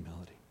strength of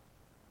humility.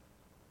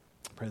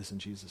 I pray this in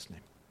Jesus'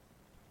 name.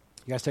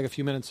 You guys take a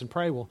few minutes and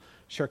pray. We'll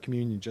share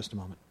communion in just a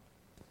moment.